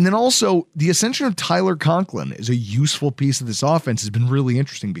 And then also the ascension of Tyler Conklin is a useful piece of this offense has been really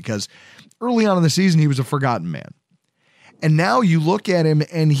interesting because early on in the season, he was a forgotten man. And now you look at him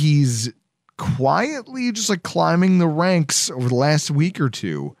and he's quietly just like climbing the ranks over the last week or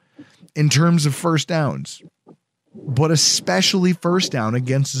two in terms of first downs, but especially first down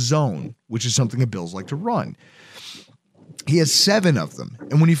against zone, which is something the Bills like to run. He has 7 of them.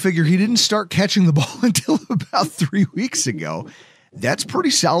 And when you figure he didn't start catching the ball until about 3 weeks ago, that's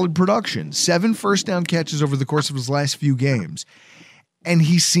pretty solid production. 7 first down catches over the course of his last few games. And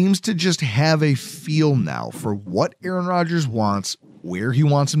he seems to just have a feel now for what Aaron Rodgers wants, where he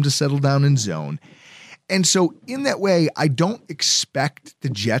wants him to settle down in zone. And so in that way, I don't expect the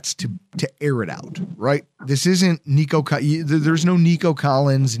Jets to air it out, right? This isn't there's no Nico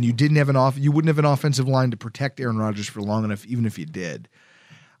Collins, and you wouldn't have an offensive line to protect Aaron Rodgers for long enough, even if you did.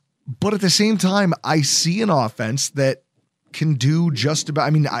 But at the same time, I see an offense that can do just about. I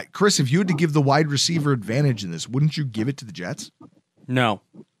mean, Chris, if you had to give the wide receiver advantage in this, wouldn't you give it to the Jets? No.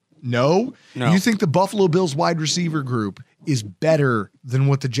 No? You think the Buffalo Bills wide receiver group is better than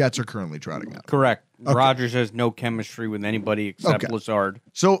what the Jets are currently trotting out? Correct. Okay. Rodgers has no chemistry with anybody except Lazard.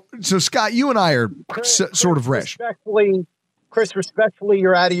 So Scott, you and I are sort of rash. Respectfully,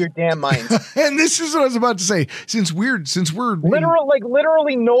 you're out of your damn mind. And this is what I was about to say. Since we're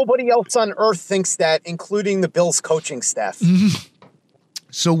literally nobody else on earth thinks that, including the Bills coaching staff.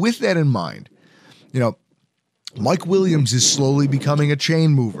 So with that in mind, Mike Williams is slowly becoming a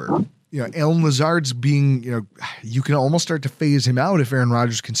chain mover. Allen Lazard's being, you can almost start to phase him out if Aaron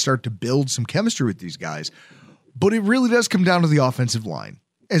Rodgers can start to build some chemistry with these guys. But it really does come down to the offensive line,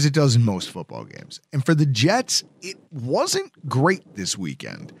 as it does in most football games. And for the Jets, it wasn't great this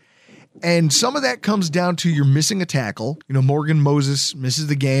weekend. And some of that comes down to you're missing a tackle. Morgan Moses misses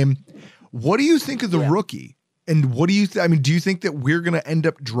the game. What do you think of the rookie? And what do you do you think that we're going to end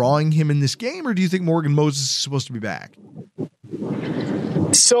up drawing him in this game, or do you think Morgan Moses is supposed to be back?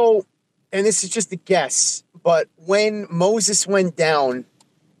 So, and this is just a guess, but when Moses went down,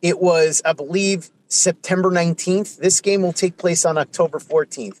 it was, I believe, September 19th. This game will take place on October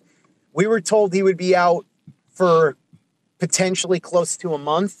 14th. We were told he would be out for potentially close to a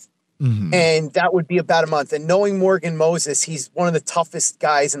month, and that would be about a month. And knowing Morgan Moses, he's one of the toughest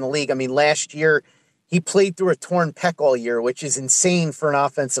guys in the league. I mean, last year, he played through a torn pec all year, which is insane for an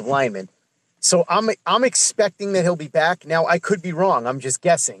offensive lineman. So I'm expecting that he'll be back. Now, I could be wrong. I'm just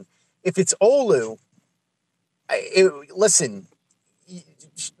guessing. If it's Olu, listen,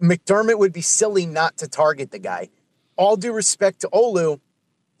 McDermott would be silly not to target the guy. All due respect to Olu,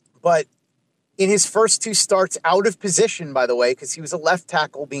 but in his first 2 starts out of position, by the way, because he was a left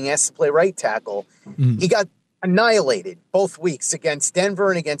tackle being asked to play right tackle, he got annihilated both weeks against Denver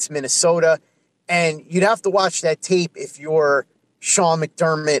and against Minnesota. And you'd have to watch that tape if you're Sean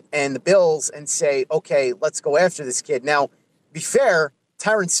McDermott and the Bills and say, okay, let's go after this kid. Now, be fair,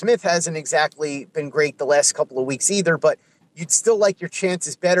 Tyron Smith hasn't exactly been great the last couple of weeks either, but you'd still like your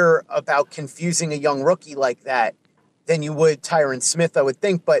chances better about confusing a young rookie like that than you would Tyron Smith, I would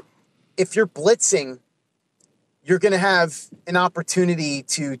think. But if you're blitzing, you're going to have an opportunity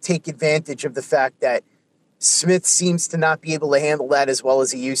to take advantage of the fact that Smith seems to not be able to handle that as well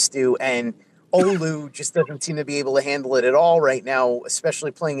as he used to, and Olu just doesn't seem to be able to handle it at all right now,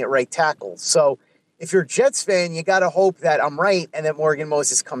 especially playing at right tackle. So if you're a Jets fan, you got to hope that I'm right and that Morgan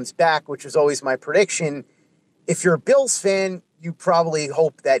Moses comes back, which was always my prediction. If you're a Bills fan, you probably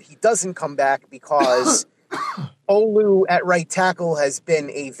hope that he doesn't come back because Olu at right tackle has been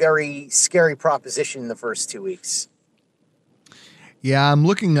a very scary proposition in the first 2 weeks. Yeah, I'm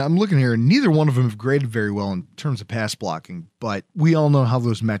looking here. Neither one of them have graded very well in terms of pass blocking, but we all know how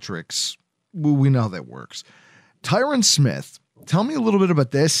those metrics, we know how that works. Tyron Smith, tell me a little bit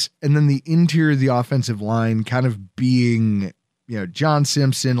about this, and then the interior of the offensive line kind of being, John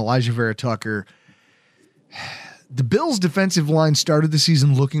Simpson, Elijah Vera Tucker. The Bills' defensive line started the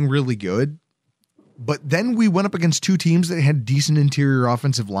season looking really good, but then we went up against 2 teams that had decent interior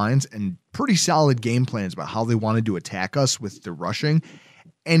offensive lines and pretty solid game plans about how they wanted to attack us with the rushing,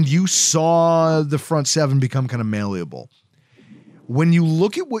 and you saw the front 7 become kind of malleable. When you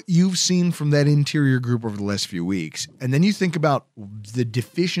look at what you've seen from that interior group over the last few weeks, and then you think about the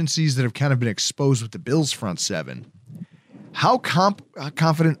deficiencies that have kind of been exposed with the Bills front seven, how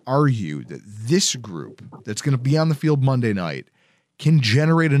confident are you that this group that's going to be on the field Monday night can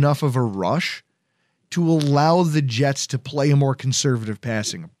generate enough of a rush to allow the Jets to play a more conservative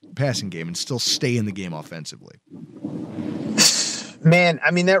passing game and still stay in the game offensively? Man,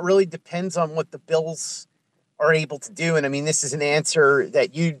 I mean, that really depends on what the Bills are able to do. And I mean, this is an answer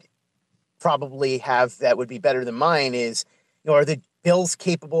that you'd probably have that would be better than mine is, are the Bills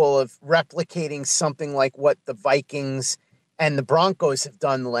capable of replicating something like what the Vikings and the Broncos have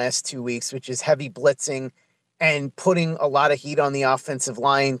done the last 2 weeks, which is heavy blitzing and putting a lot of heat on the offensive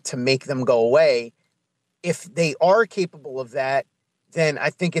line to make them go away? If they are capable of that, then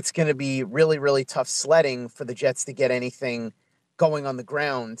I think it's going to be really, really tough sledding for the Jets to get anything going on the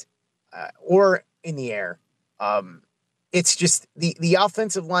ground or in the air. It's just the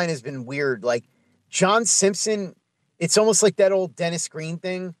offensive line has been weird. Like John Simpson, it's almost like that old Dennis Green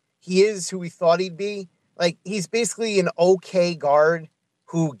thing. He is who we thought he'd be. Like he's basically an okay guard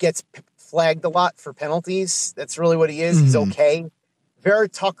who gets flagged a lot for penalties. That's really what he is. Mm-hmm. He's okay. Vera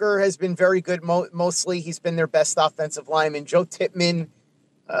Tucker has been very good. Mostly he's been their best offensive lineman. Joe Tippmann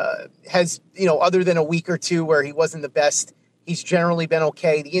has, other than a week or two where he wasn't the best, he's generally been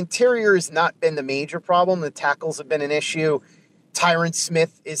okay. The interior has not been the major problem. The tackles have been an issue. Tyron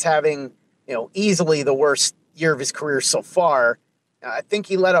Smith is having, easily the worst year of his career so far. I think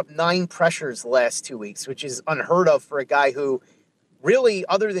he let up 9 pressures the last 2 weeks, which is unheard of for a guy who really,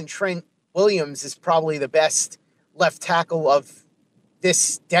 other than Trent Williams, is probably the best left tackle of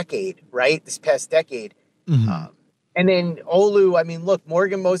this decade, right? This past decade. Mm-hmm. And then Olu, I mean, look,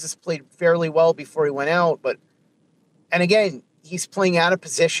 Morgan Moses played fairly well before he went out, and again, he's playing out of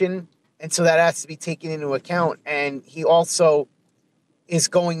position, and so that has to be taken into account. And he also is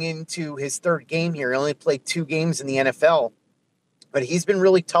going into his 3rd game here. He only played 2 games in the NFL, but he's been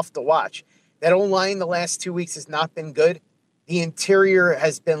really tough to watch. That O-line the last 2 weeks has not been good. The interior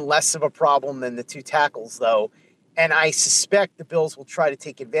has been less of a problem than the 2 tackles, though, and I suspect the Bills will try to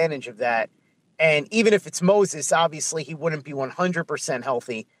take advantage of that. And even if it's Moses, obviously he wouldn't be 100%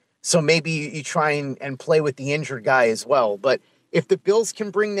 healthy. So maybe you try and play with the injured guy as well. But if the Bills can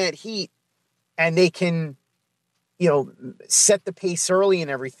bring that heat and they can, set the pace early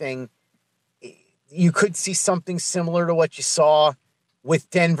and everything, you could see something similar to what you saw with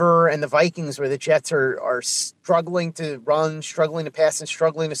Denver and the Vikings, where the Jets are struggling to run, struggling to pass, and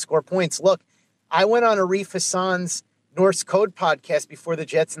struggling to score points. Look, I went on Arif Hassan's Norse Code podcast before the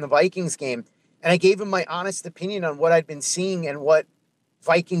Jets and the Vikings game, and I gave him my honest opinion on what I'd been seeing and what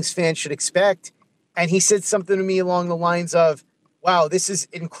Vikings fans should expect. And he said something to me along the lines of, wow, this is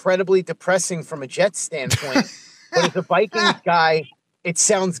incredibly depressing from a Jets standpoint. But as a Vikings guy, it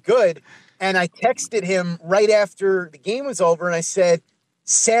sounds good. And I texted him right after the game was over, and I said,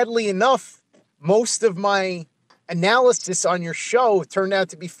 sadly enough, most of my analysis on your show turned out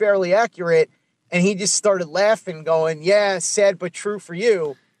to be fairly accurate. And he just started laughing, going, yeah, sad but true for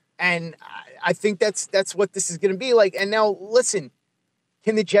you. And I think that's what this is going to be like. And now, listen,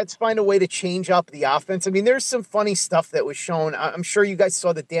 can the Jets find a way to change up the offense? I mean, there's some funny stuff that was shown. I'm sure you guys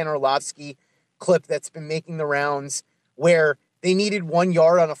saw the Dan Orlovsky clip that's been making the rounds where they needed 1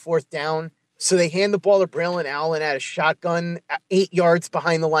 yard on a 4th down. So they hand the ball to Braylon Allen at a shotgun 8 yards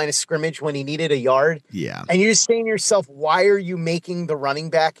behind the line of scrimmage when he needed a yard. Yeah. And you're just saying to yourself, why are you making the running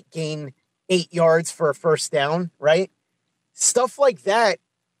back gain 8 yards for a 1st down, right? Stuff like that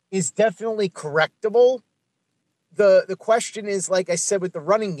is definitely correctable. The question is, like I said, with the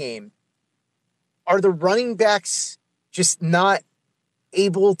running game, are the running backs just not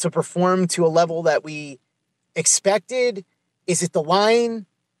able to perform to a level that we expected? Is it the line?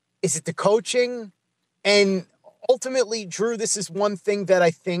 Is it the coaching? And ultimately, Drew, this is one thing that I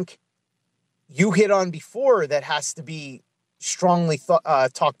think you hit on before that has to be strongly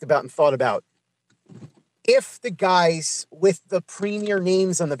talked about and thought about. If the guys with the premier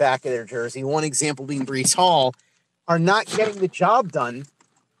names on the back of their jersey, one example being Breece Hall, are not getting the job done,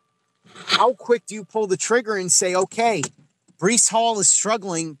 how quick do you pull the trigger and say, okay, Breece Hall is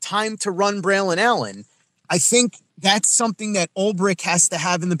struggling, time to run Braylon Allen? I think that's something that Ulbrich has to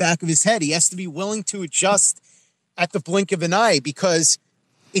have in the back of his head. He has to be willing to adjust at the blink of an eye, because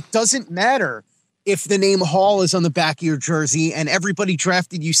it doesn't matter if the name Hall is on the back of your jersey and everybody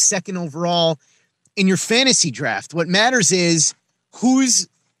drafted you 2nd overall in your fantasy draft. What matters is who's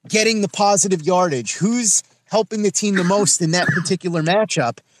getting the positive yardage, who's helping the team the most in that particular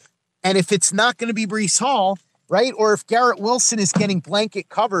matchup. And if it's not going to be Breece Hall, right, or if Garrett Wilson is getting blanket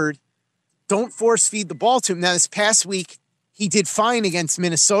covered, don't force feed the ball to him. Now, this past week, he did fine against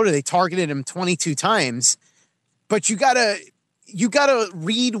Minnesota. They targeted him 22 times, but you gotta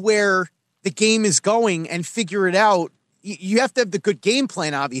read where the game is going and figure it out. You have to have the good game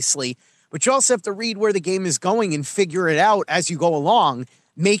plan, obviously, but you also have to read where the game is going and figure it out as you go along,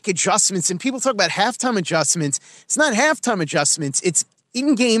 make adjustments. And people talk about halftime adjustments. It's not halftime adjustments. It's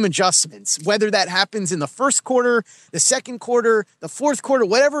in-game adjustments, whether that happens in the first quarter, the second quarter, the fourth quarter,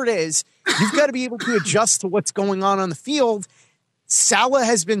 whatever it is, you've got to be able to adjust to what's going on the field. Saleh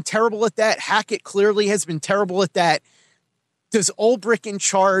has been terrible at that. Hackett clearly has been terrible at that. Does Ulbrich in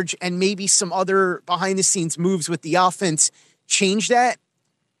charge and maybe some other behind-the-scenes moves with the offense change that?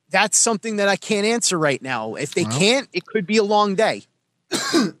 That's something that I can't answer right now. If they can't, it could be a long day.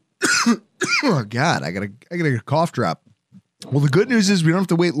 Oh God, I gotta get a cough drop. Well, the good news is we don't have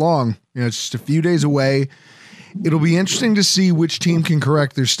to wait long. It's just a few days away. It'll be interesting to see which team can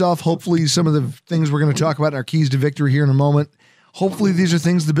correct their stuff. Hopefully some of the things we're going to talk about in our keys to victory here in a moment. Hopefully these are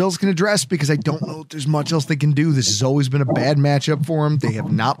things the Bills can address, because I don't know if there's much else they can do. This has always been a bad matchup for them. They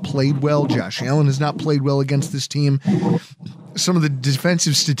have not played well. Josh Allen has not played well against this team. Some of the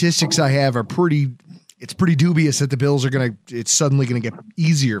defensive statistics I have are pretty dubious that the Bills it's suddenly going to get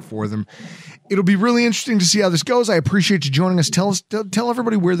easier for them. It'll be really interesting to see how this goes. I appreciate you joining us. Tell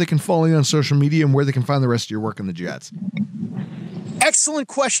everybody where they can follow you on social media and where they can find the rest of your work in the Jets. Excellent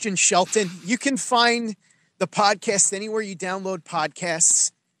question, Shelton. You can find the podcast anywhere you download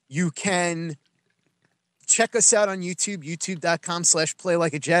podcasts. You can check us out on YouTube,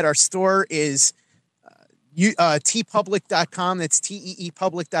 youtube.com/playlikeajet. Our store is tpublic.com. That's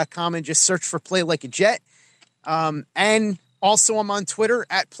teepublic.com, and just search for Play Like a Jet. And also I'm on Twitter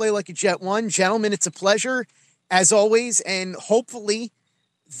at PlayLikeAJet1. Gentlemen, it's a pleasure as always. And hopefully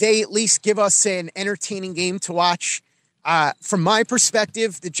they at least give us an entertaining game to watch. From my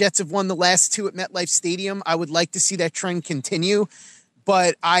perspective, the Jets have won the last two at MetLife Stadium. I would like to see that trend continue,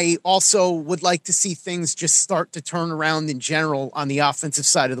 but I also would like to see things just start to turn around in general on the offensive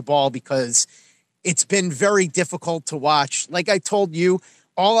side of the ball, because it's been very difficult to watch. Like I told you,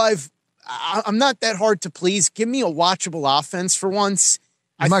 I'm not that hard to please. Give me a watchable offense for once.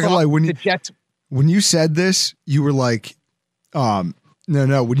 I'm not gonna lie. When you said this, you were like,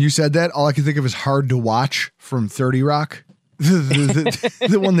 no. When you said that, all I could think of is Hard to Watch from 30 Rock.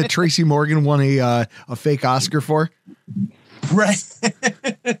 The one that Tracy Morgan won a fake Oscar for. Right.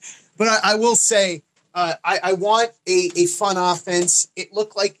 But I will say, I want a fun offense. It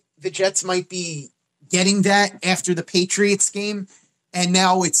looked like the Jets might be getting that after the Patriots game, and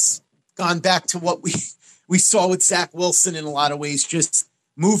now it's gone back to what we saw with Zach Wilson in a lot of ways. Just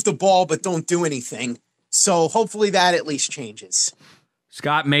move the ball, but don't do anything. So hopefully that at least changes.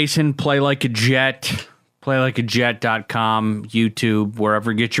 Scott Mason, Play Like a Jet, playlikeajet.com, YouTube,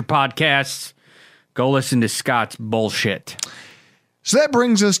 wherever you get your podcasts. Go listen to Scott's bullshit. So that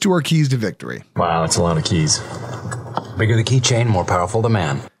brings us to our keys to victory. Wow, that's a lot of keys. Bigger the keychain, more powerful the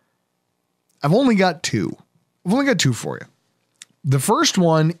man. I've only got two for you. The first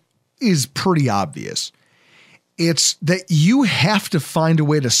one is pretty obvious. It's that you have to find a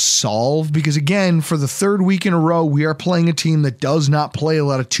way to solve, because again, for the third week in a row, we are playing a team that does not play a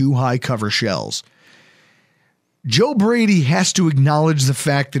lot of too high cover shells. Joe Brady has to acknowledge the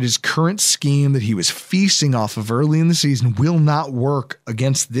fact that his current scheme that he was feasting off of early in the season will not work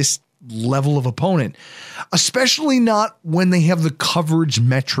against this level of opponent, especially not when they have the coverage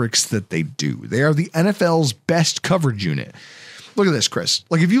metrics that they do. They are the NFL's best coverage unit. Look at this, Chris.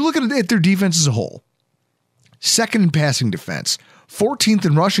 Like, if you look at their defense as a whole, second in passing defense, 14th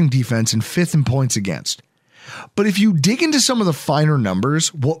in rushing defense, and 5th in points against. But if you dig into some of the finer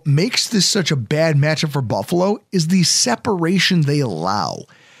numbers, what makes this such a bad matchup for Buffalo is the separation they allow.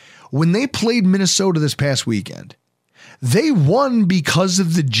 When they played Minnesota this past weekend, they won because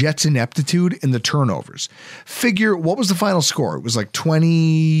of the Jets' ineptitude and the turnovers. Figure, what was the final score? It was like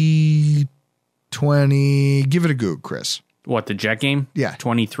 20. Give it a go, Chris. What, the Jet game? Yeah.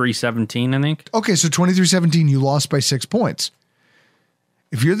 23-17, I think. Okay, so 23-17, you lost by 6 points.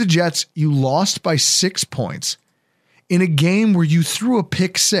 If you're the Jets, you lost by 6 points in a game where you threw a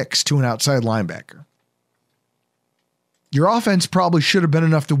pick six to an outside linebacker. Your offense probably should have been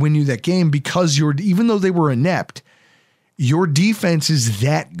enough to win you that game, because even though they were inept, your defense is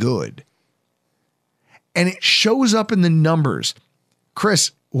that good. And it shows up in the numbers.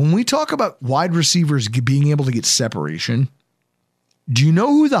 Chris, when we talk about wide receivers being able to get separation, do you know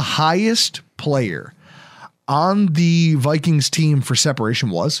who the highest player on the Vikings team for separation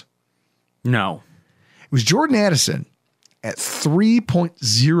was? No. It was Jordan Addison at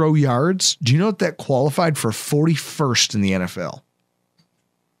 3.0 yards. Do you know that qualified for 41st in the NFL?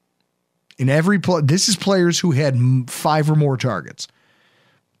 In every play, this is players who had 5 or more targets.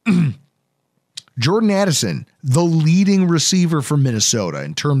 Jordan Addison, the leading receiver for Minnesota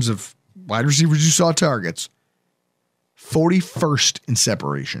in terms of wide receivers who saw targets, 41st in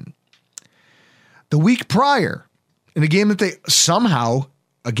separation. The week prior, in a game that they somehow,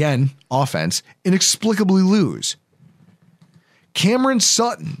 again, offense, inexplicably lose, Cameron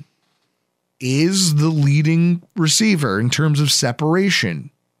Sutton is the leading receiver in terms of separation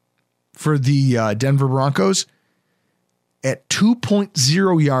for the Denver Broncos at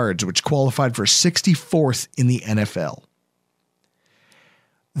 2.0 yards, which qualified for 64th in the NFL.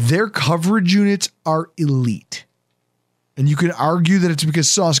 Their coverage units are elite. And you can argue that it's because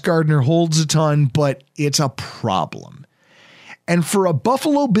Sauce Gardner holds a ton, but it's a problem. And for a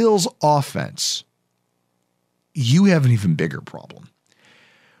Buffalo Bills offense, you have an even bigger problem.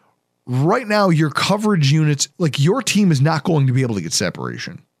 Right now, your coverage units, like your team is not going to be able to get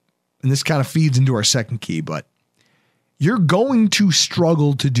separation. And this kind of feeds into our second key, but you're going to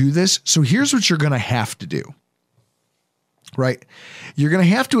struggle to do this. So here's what you're going to have to do, right? You're going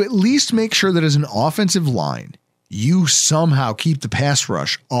to have to at least make sure that as an offensive line, you somehow keep the pass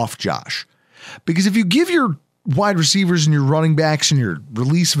rush off Josh. Because if you give your wide receivers and your running backs and your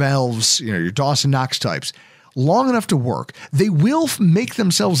release valves, your Dawson Knox types, long enough to work, they will make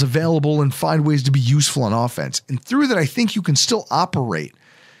themselves available and find ways to be useful on offense. And through that, I think you can still operate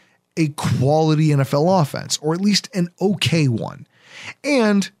a quality NFL offense, or at least an okay one.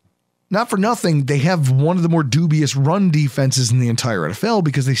 And not for nothing, they have one of the more dubious run defenses in the entire NFL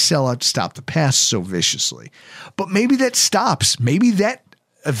because they sell out to stop the pass so viciously. But maybe that stops. Maybe that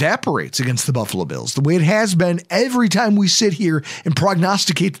evaporates against the Buffalo Bills the way it has been every time we sit here and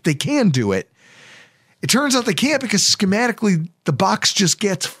prognosticate that they can do it. It turns out they can't because schematically the box just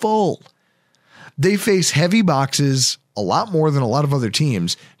gets full. They face heavy boxes a lot more than a lot of other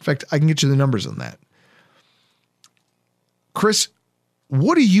teams. In fact, I can get you the numbers on that. Chris,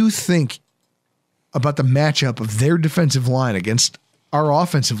 what do you think about the matchup of their defensive line against our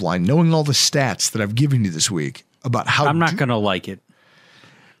offensive line, knowing all the stats that I've given you this week about how I'm not going to like it.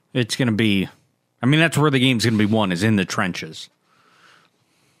 It's going to be, I mean, that's where the game's going to be won, is in the trenches.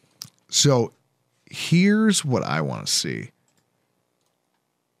 So here's what I want to see.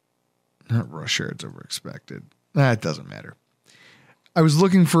 Not rush yards over expected. It doesn't matter. I was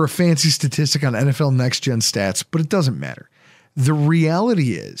looking for a fancy statistic on NFL Next Gen stats, but it doesn't matter. The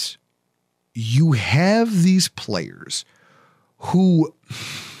reality is you have these players who,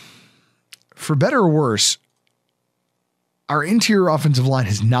 for better or worse, our interior offensive line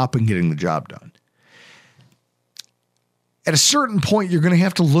has not been getting the job done. At a certain point, you're going to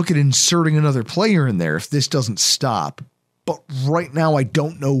have to look at inserting another player in there if this doesn't stop. But right now, I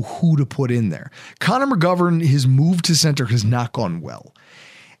don't know who to put in there. Connor McGovern, his move to center has not gone well.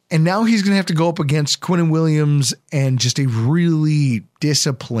 And now he's going to have to go up against Quinnen Williams and just a really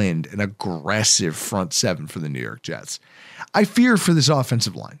disciplined and aggressive front seven for the New York Jets. I fear for this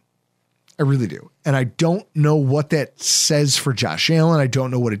offensive line. I really do. And I don't know what that says for Josh Allen. I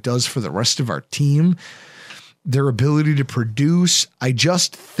don't know what it does for the rest of our team, their ability to produce. I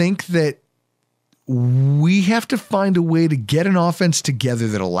just think that we have to find a way to get an offense together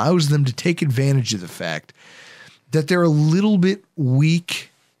that allows them to take advantage of the fact that they're a little bit weak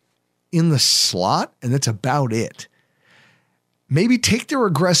in the slot, and that's about it. Maybe take their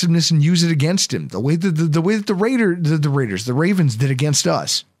aggressiveness and use it against him, the way that the Ravens did against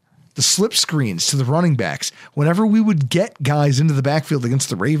us. The slip screens to the running backs. Whenever we would get guys into the backfield against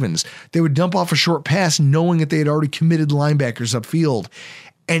the Ravens, they would dump off a short pass knowing that they had already committed linebackers upfield,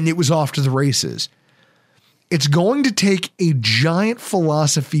 and it was off to the races. It's going to take a giant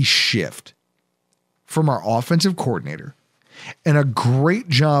philosophy shift from our offensive coordinator and a great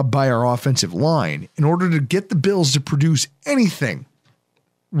job by our offensive line in order to get the Bills to produce anything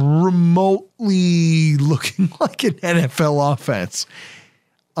remotely looking like an NFL offense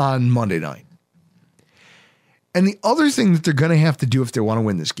on Monday night. And the other thing that they're going to have to do if they want to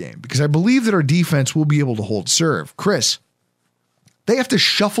win this game, because I believe that our defense will be able to hold serve, Chris, they have to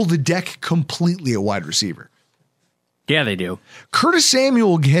shuffle the deck completely at wide receiver. Yeah, they do. Curtis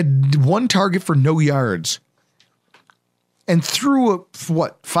Samuel had 1 target for no yards. And through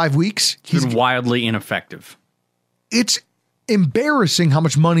 5 weeks? He's been wildly ineffective. It's embarrassing how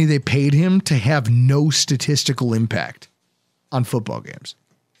much money they paid him to have no statistical impact on football games.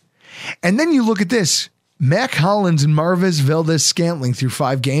 And then you look at this. Mac Hollins and Marvez Valdez-Scantling through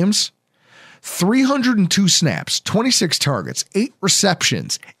 5 games, 302 snaps, 26 targets, 8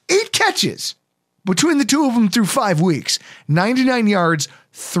 receptions, 8 catches between the two of them through 5 weeks, 99 yards,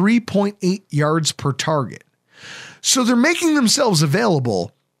 3.8 yards per target. So they're making themselves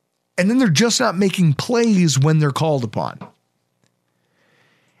available And then they're just not making plays when they're called upon.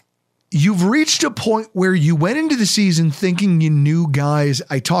 You've reached a point where you went into the season thinking you knew guys.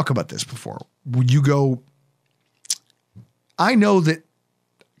 I talk about this before. You go, I know that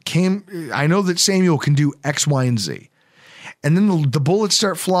Samuel can do X, Y, and Z. And then the bullets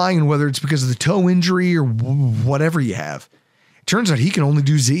start flying, and whether it's because of the toe injury or whatever you have, it turns out he can only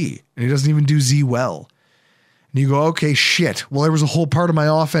do Z, and he doesn't even do Z well. And you go, okay, shit. Well, there was a whole part of my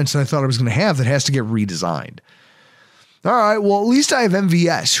offense that I thought I was going to have that has to get redesigned. All right, well, at least I have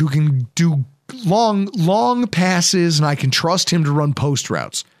MVS who can do long passes, and I can trust him to run post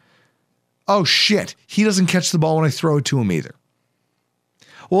routes. Oh, shit. He doesn't catch the ball when I throw it to him either.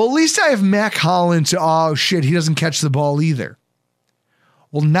 Well, at least I have Mac Hollins. Oh, shit. He doesn't catch the ball either.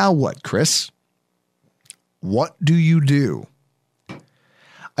 Well, now what, Chris? What do you do?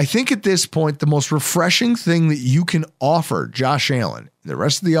 I think at this point, the most refreshing thing that you can offer Josh Allen and the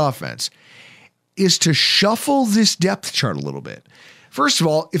rest of the offense is to shuffle this depth chart a little bit. First of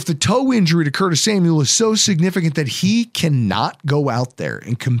all, if the toe injury to Curtis Samuel is so significant that he cannot go out there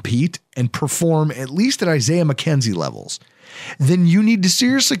and compete and perform at least at Isaiah McKenzie levels, then you need to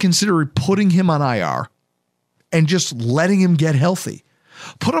seriously consider putting him on IR and just letting him get healthy.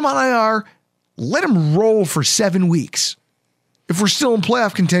 Put him on IR, let him roll for 7 weeks. If we're still in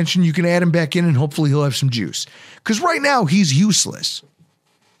playoff contention, you can add him back in and hopefully he'll have some juice. Because right now, he's useless.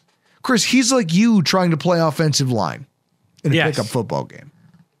 Chris, he's like you trying to play offensive line in a pickup football game.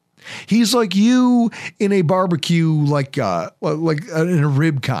 He's like you in a barbecue, like in a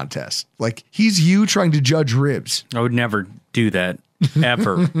rib contest. Like he's you trying to judge ribs. I would never do that,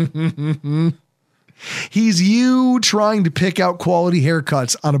 ever. He's you trying to pick out quality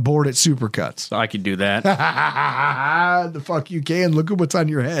haircuts on a board at Supercuts. I could do that. The fuck you can. Look at what's on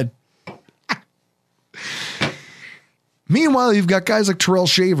your head. Meanwhile, you've got guys like Terrell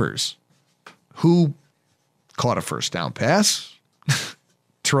Shavers, who caught a first down pass.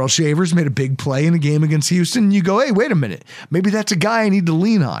 Terrell Shavers made a big play in a game against Houston. And you go, hey, wait a minute. Maybe that's a guy I need to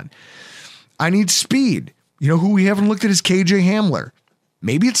lean on. I need speed. You know who we haven't looked at is KJ Hamler.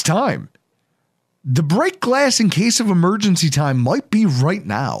 Maybe it's time. The break glass in case of emergency time might be right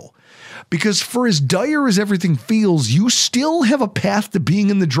now. Because for as dire as everything feels, you still have a path to being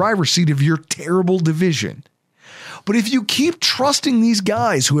in the driver's seat of your terrible division. But if you keep trusting these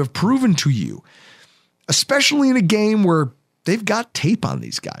guys who have proven to you, especially in a game where they've got tape on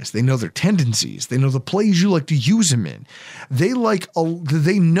these guys, they know their tendencies, they know the plays you like to use them in, they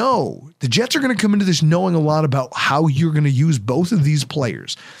know the Jets are going to come into this knowing a lot about how you're going to use both of these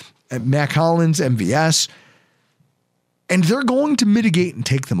players, Mac Hollins, MVS, and they're going to mitigate and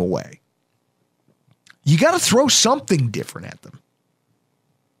take them away. You got to throw something different at them.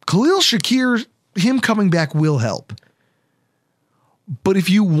 Khalil Shakir, him coming back will help. But if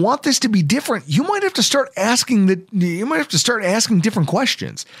you want this to be different, you might have to start asking different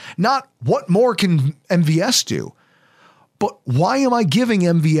questions. Not what more can MVS do, but why am I giving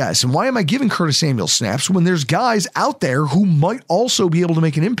MVS and why am I giving Curtis Samuel snaps when there's guys out there who might also be able to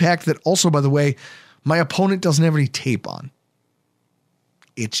make an impact that also, by the way, my opponent doesn't have any tape on.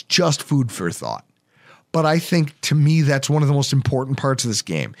 It's just food for thought. But I think, to me, that's one of the most important parts of this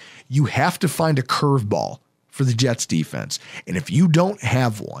game. You have to find a curveball for the Jets defense. And if you don't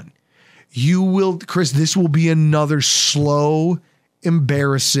have one, you will, Chris, this will be another slow,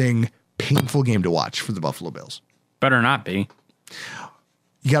 embarrassing, painful game to watch for the Buffalo Bills. Better not be.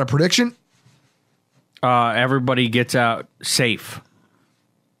 You got a prediction? Everybody gets out safe.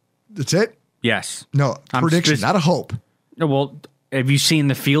 That's it? Yes. No, prediction, not a hope. Well, have you seen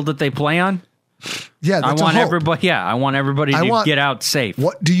the field that they play on? Yeah, that's I want a hope. everybody. Yeah, I want everybody to get out safe.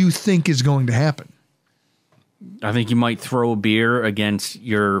 What do you think is going to happen? I think you might throw a beer against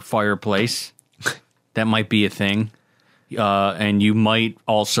your fireplace. That might be a thing. And you might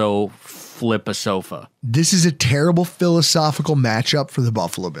also flip a sofa. This is a terrible philosophical matchup for the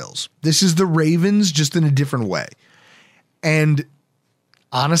Buffalo Bills. This is the Ravens just in a different way. And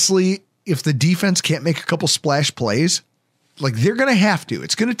honestly, if the defense can't make a couple splash plays, like they're going to have to.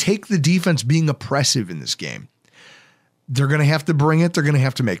 It's going to take the defense being oppressive in this game. They're going to have to bring it. They're going to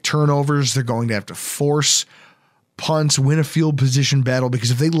have to make turnovers. They're going to have to force punts, win a field position battle,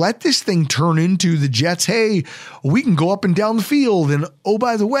 because if they let this thing turn into the Jets, hey, we can go up and down the field, and oh,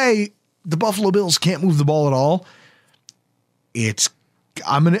 by the way, the Buffalo Bills can't move the ball at all,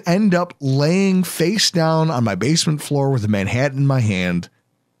 I'm going to end up laying face down on my basement floor with a Manhattan in my hand,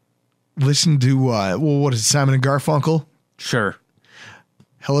 listen to, what is it, Simon and Garfunkel? Sure.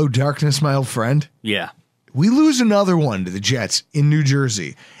 Hello, darkness, my old friend. Yeah. We lose another one to the Jets in New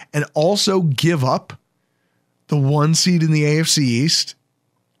Jersey and also give up the 1 seed in the AFC East.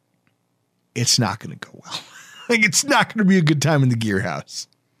 it's not going to go well. Like, it's not going to be a good time in the Gear House.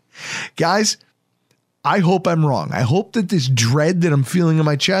 Guys, I hope I'm wrong. I hope that this dread that I'm feeling in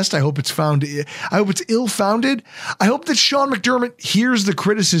my chest, I hope it's ill-founded. I hope that Sean McDermott hears the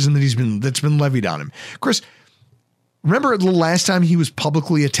criticism that's been levied on him. Chris, remember the last time he was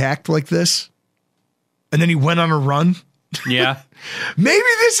publicly attacked like this? And then he went on a run? Yeah. Maybe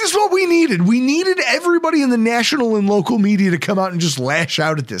this is what we needed. We needed everybody in the national and local media to come out and just lash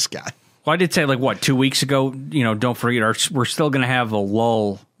out at this guy. Well, I did say, 2 weeks ago, don't forget, we're still going to have a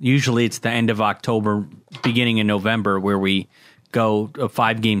lull. Usually it's the end of October, beginning in November, where we go a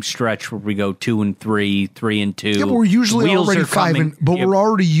 5-game stretch where we go 2-3, 3-2. Yeah, but we're usually Wheels already are coming. we're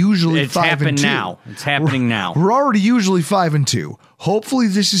already usually It's 5-2. happened now. It's happening now. We're already usually 5-2. Hopefully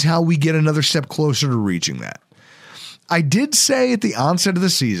this is how we get another step closer to reaching that. I did say at the onset of the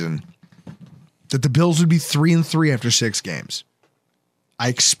season that the Bills would be 3-3 after 6 games. I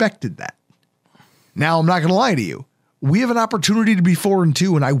expected that. Now, I'm not going to lie to you. We have an opportunity to be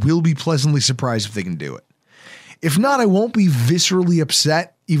 4-2, and I will be pleasantly surprised if they can do it. If not, I won't be viscerally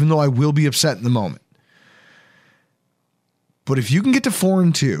upset, even though I will be upset in the moment. But if you can get to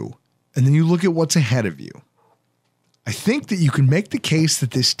 4-2, and then you look at what's ahead of you, I think that you can make the case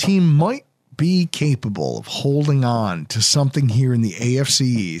that this team might be capable of holding on to something here in the AFC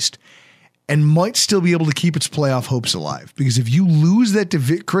East and might still be able to keep its playoff hopes alive. Because if you lose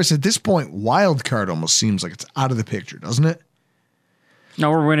that Chris, at this point, wild card almost seems like it's out of the picture, doesn't it? No,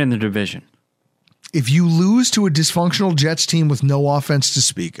 we're winning the division. If you lose to a dysfunctional Jets team with no offense to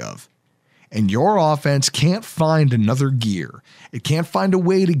speak of, and your offense can't find another gear, it can't find a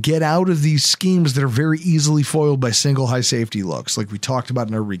way to get out of these schemes that are very easily foiled by single high safety looks, like we talked about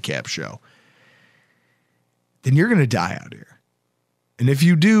in our recap show, then you're going to die out here. And if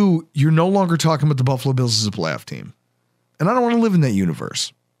you do, you're no longer talking about the Buffalo Bills as a playoff team. And I don't want to live in that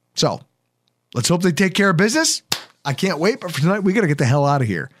universe. So let's hope they take care of business. I can't wait. But for tonight, we got to get the hell out of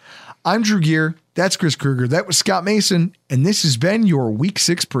here. I'm Drew Gear. That's Chris Kruger. That was Scott Mason. And this has been your Week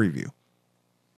 6 preview.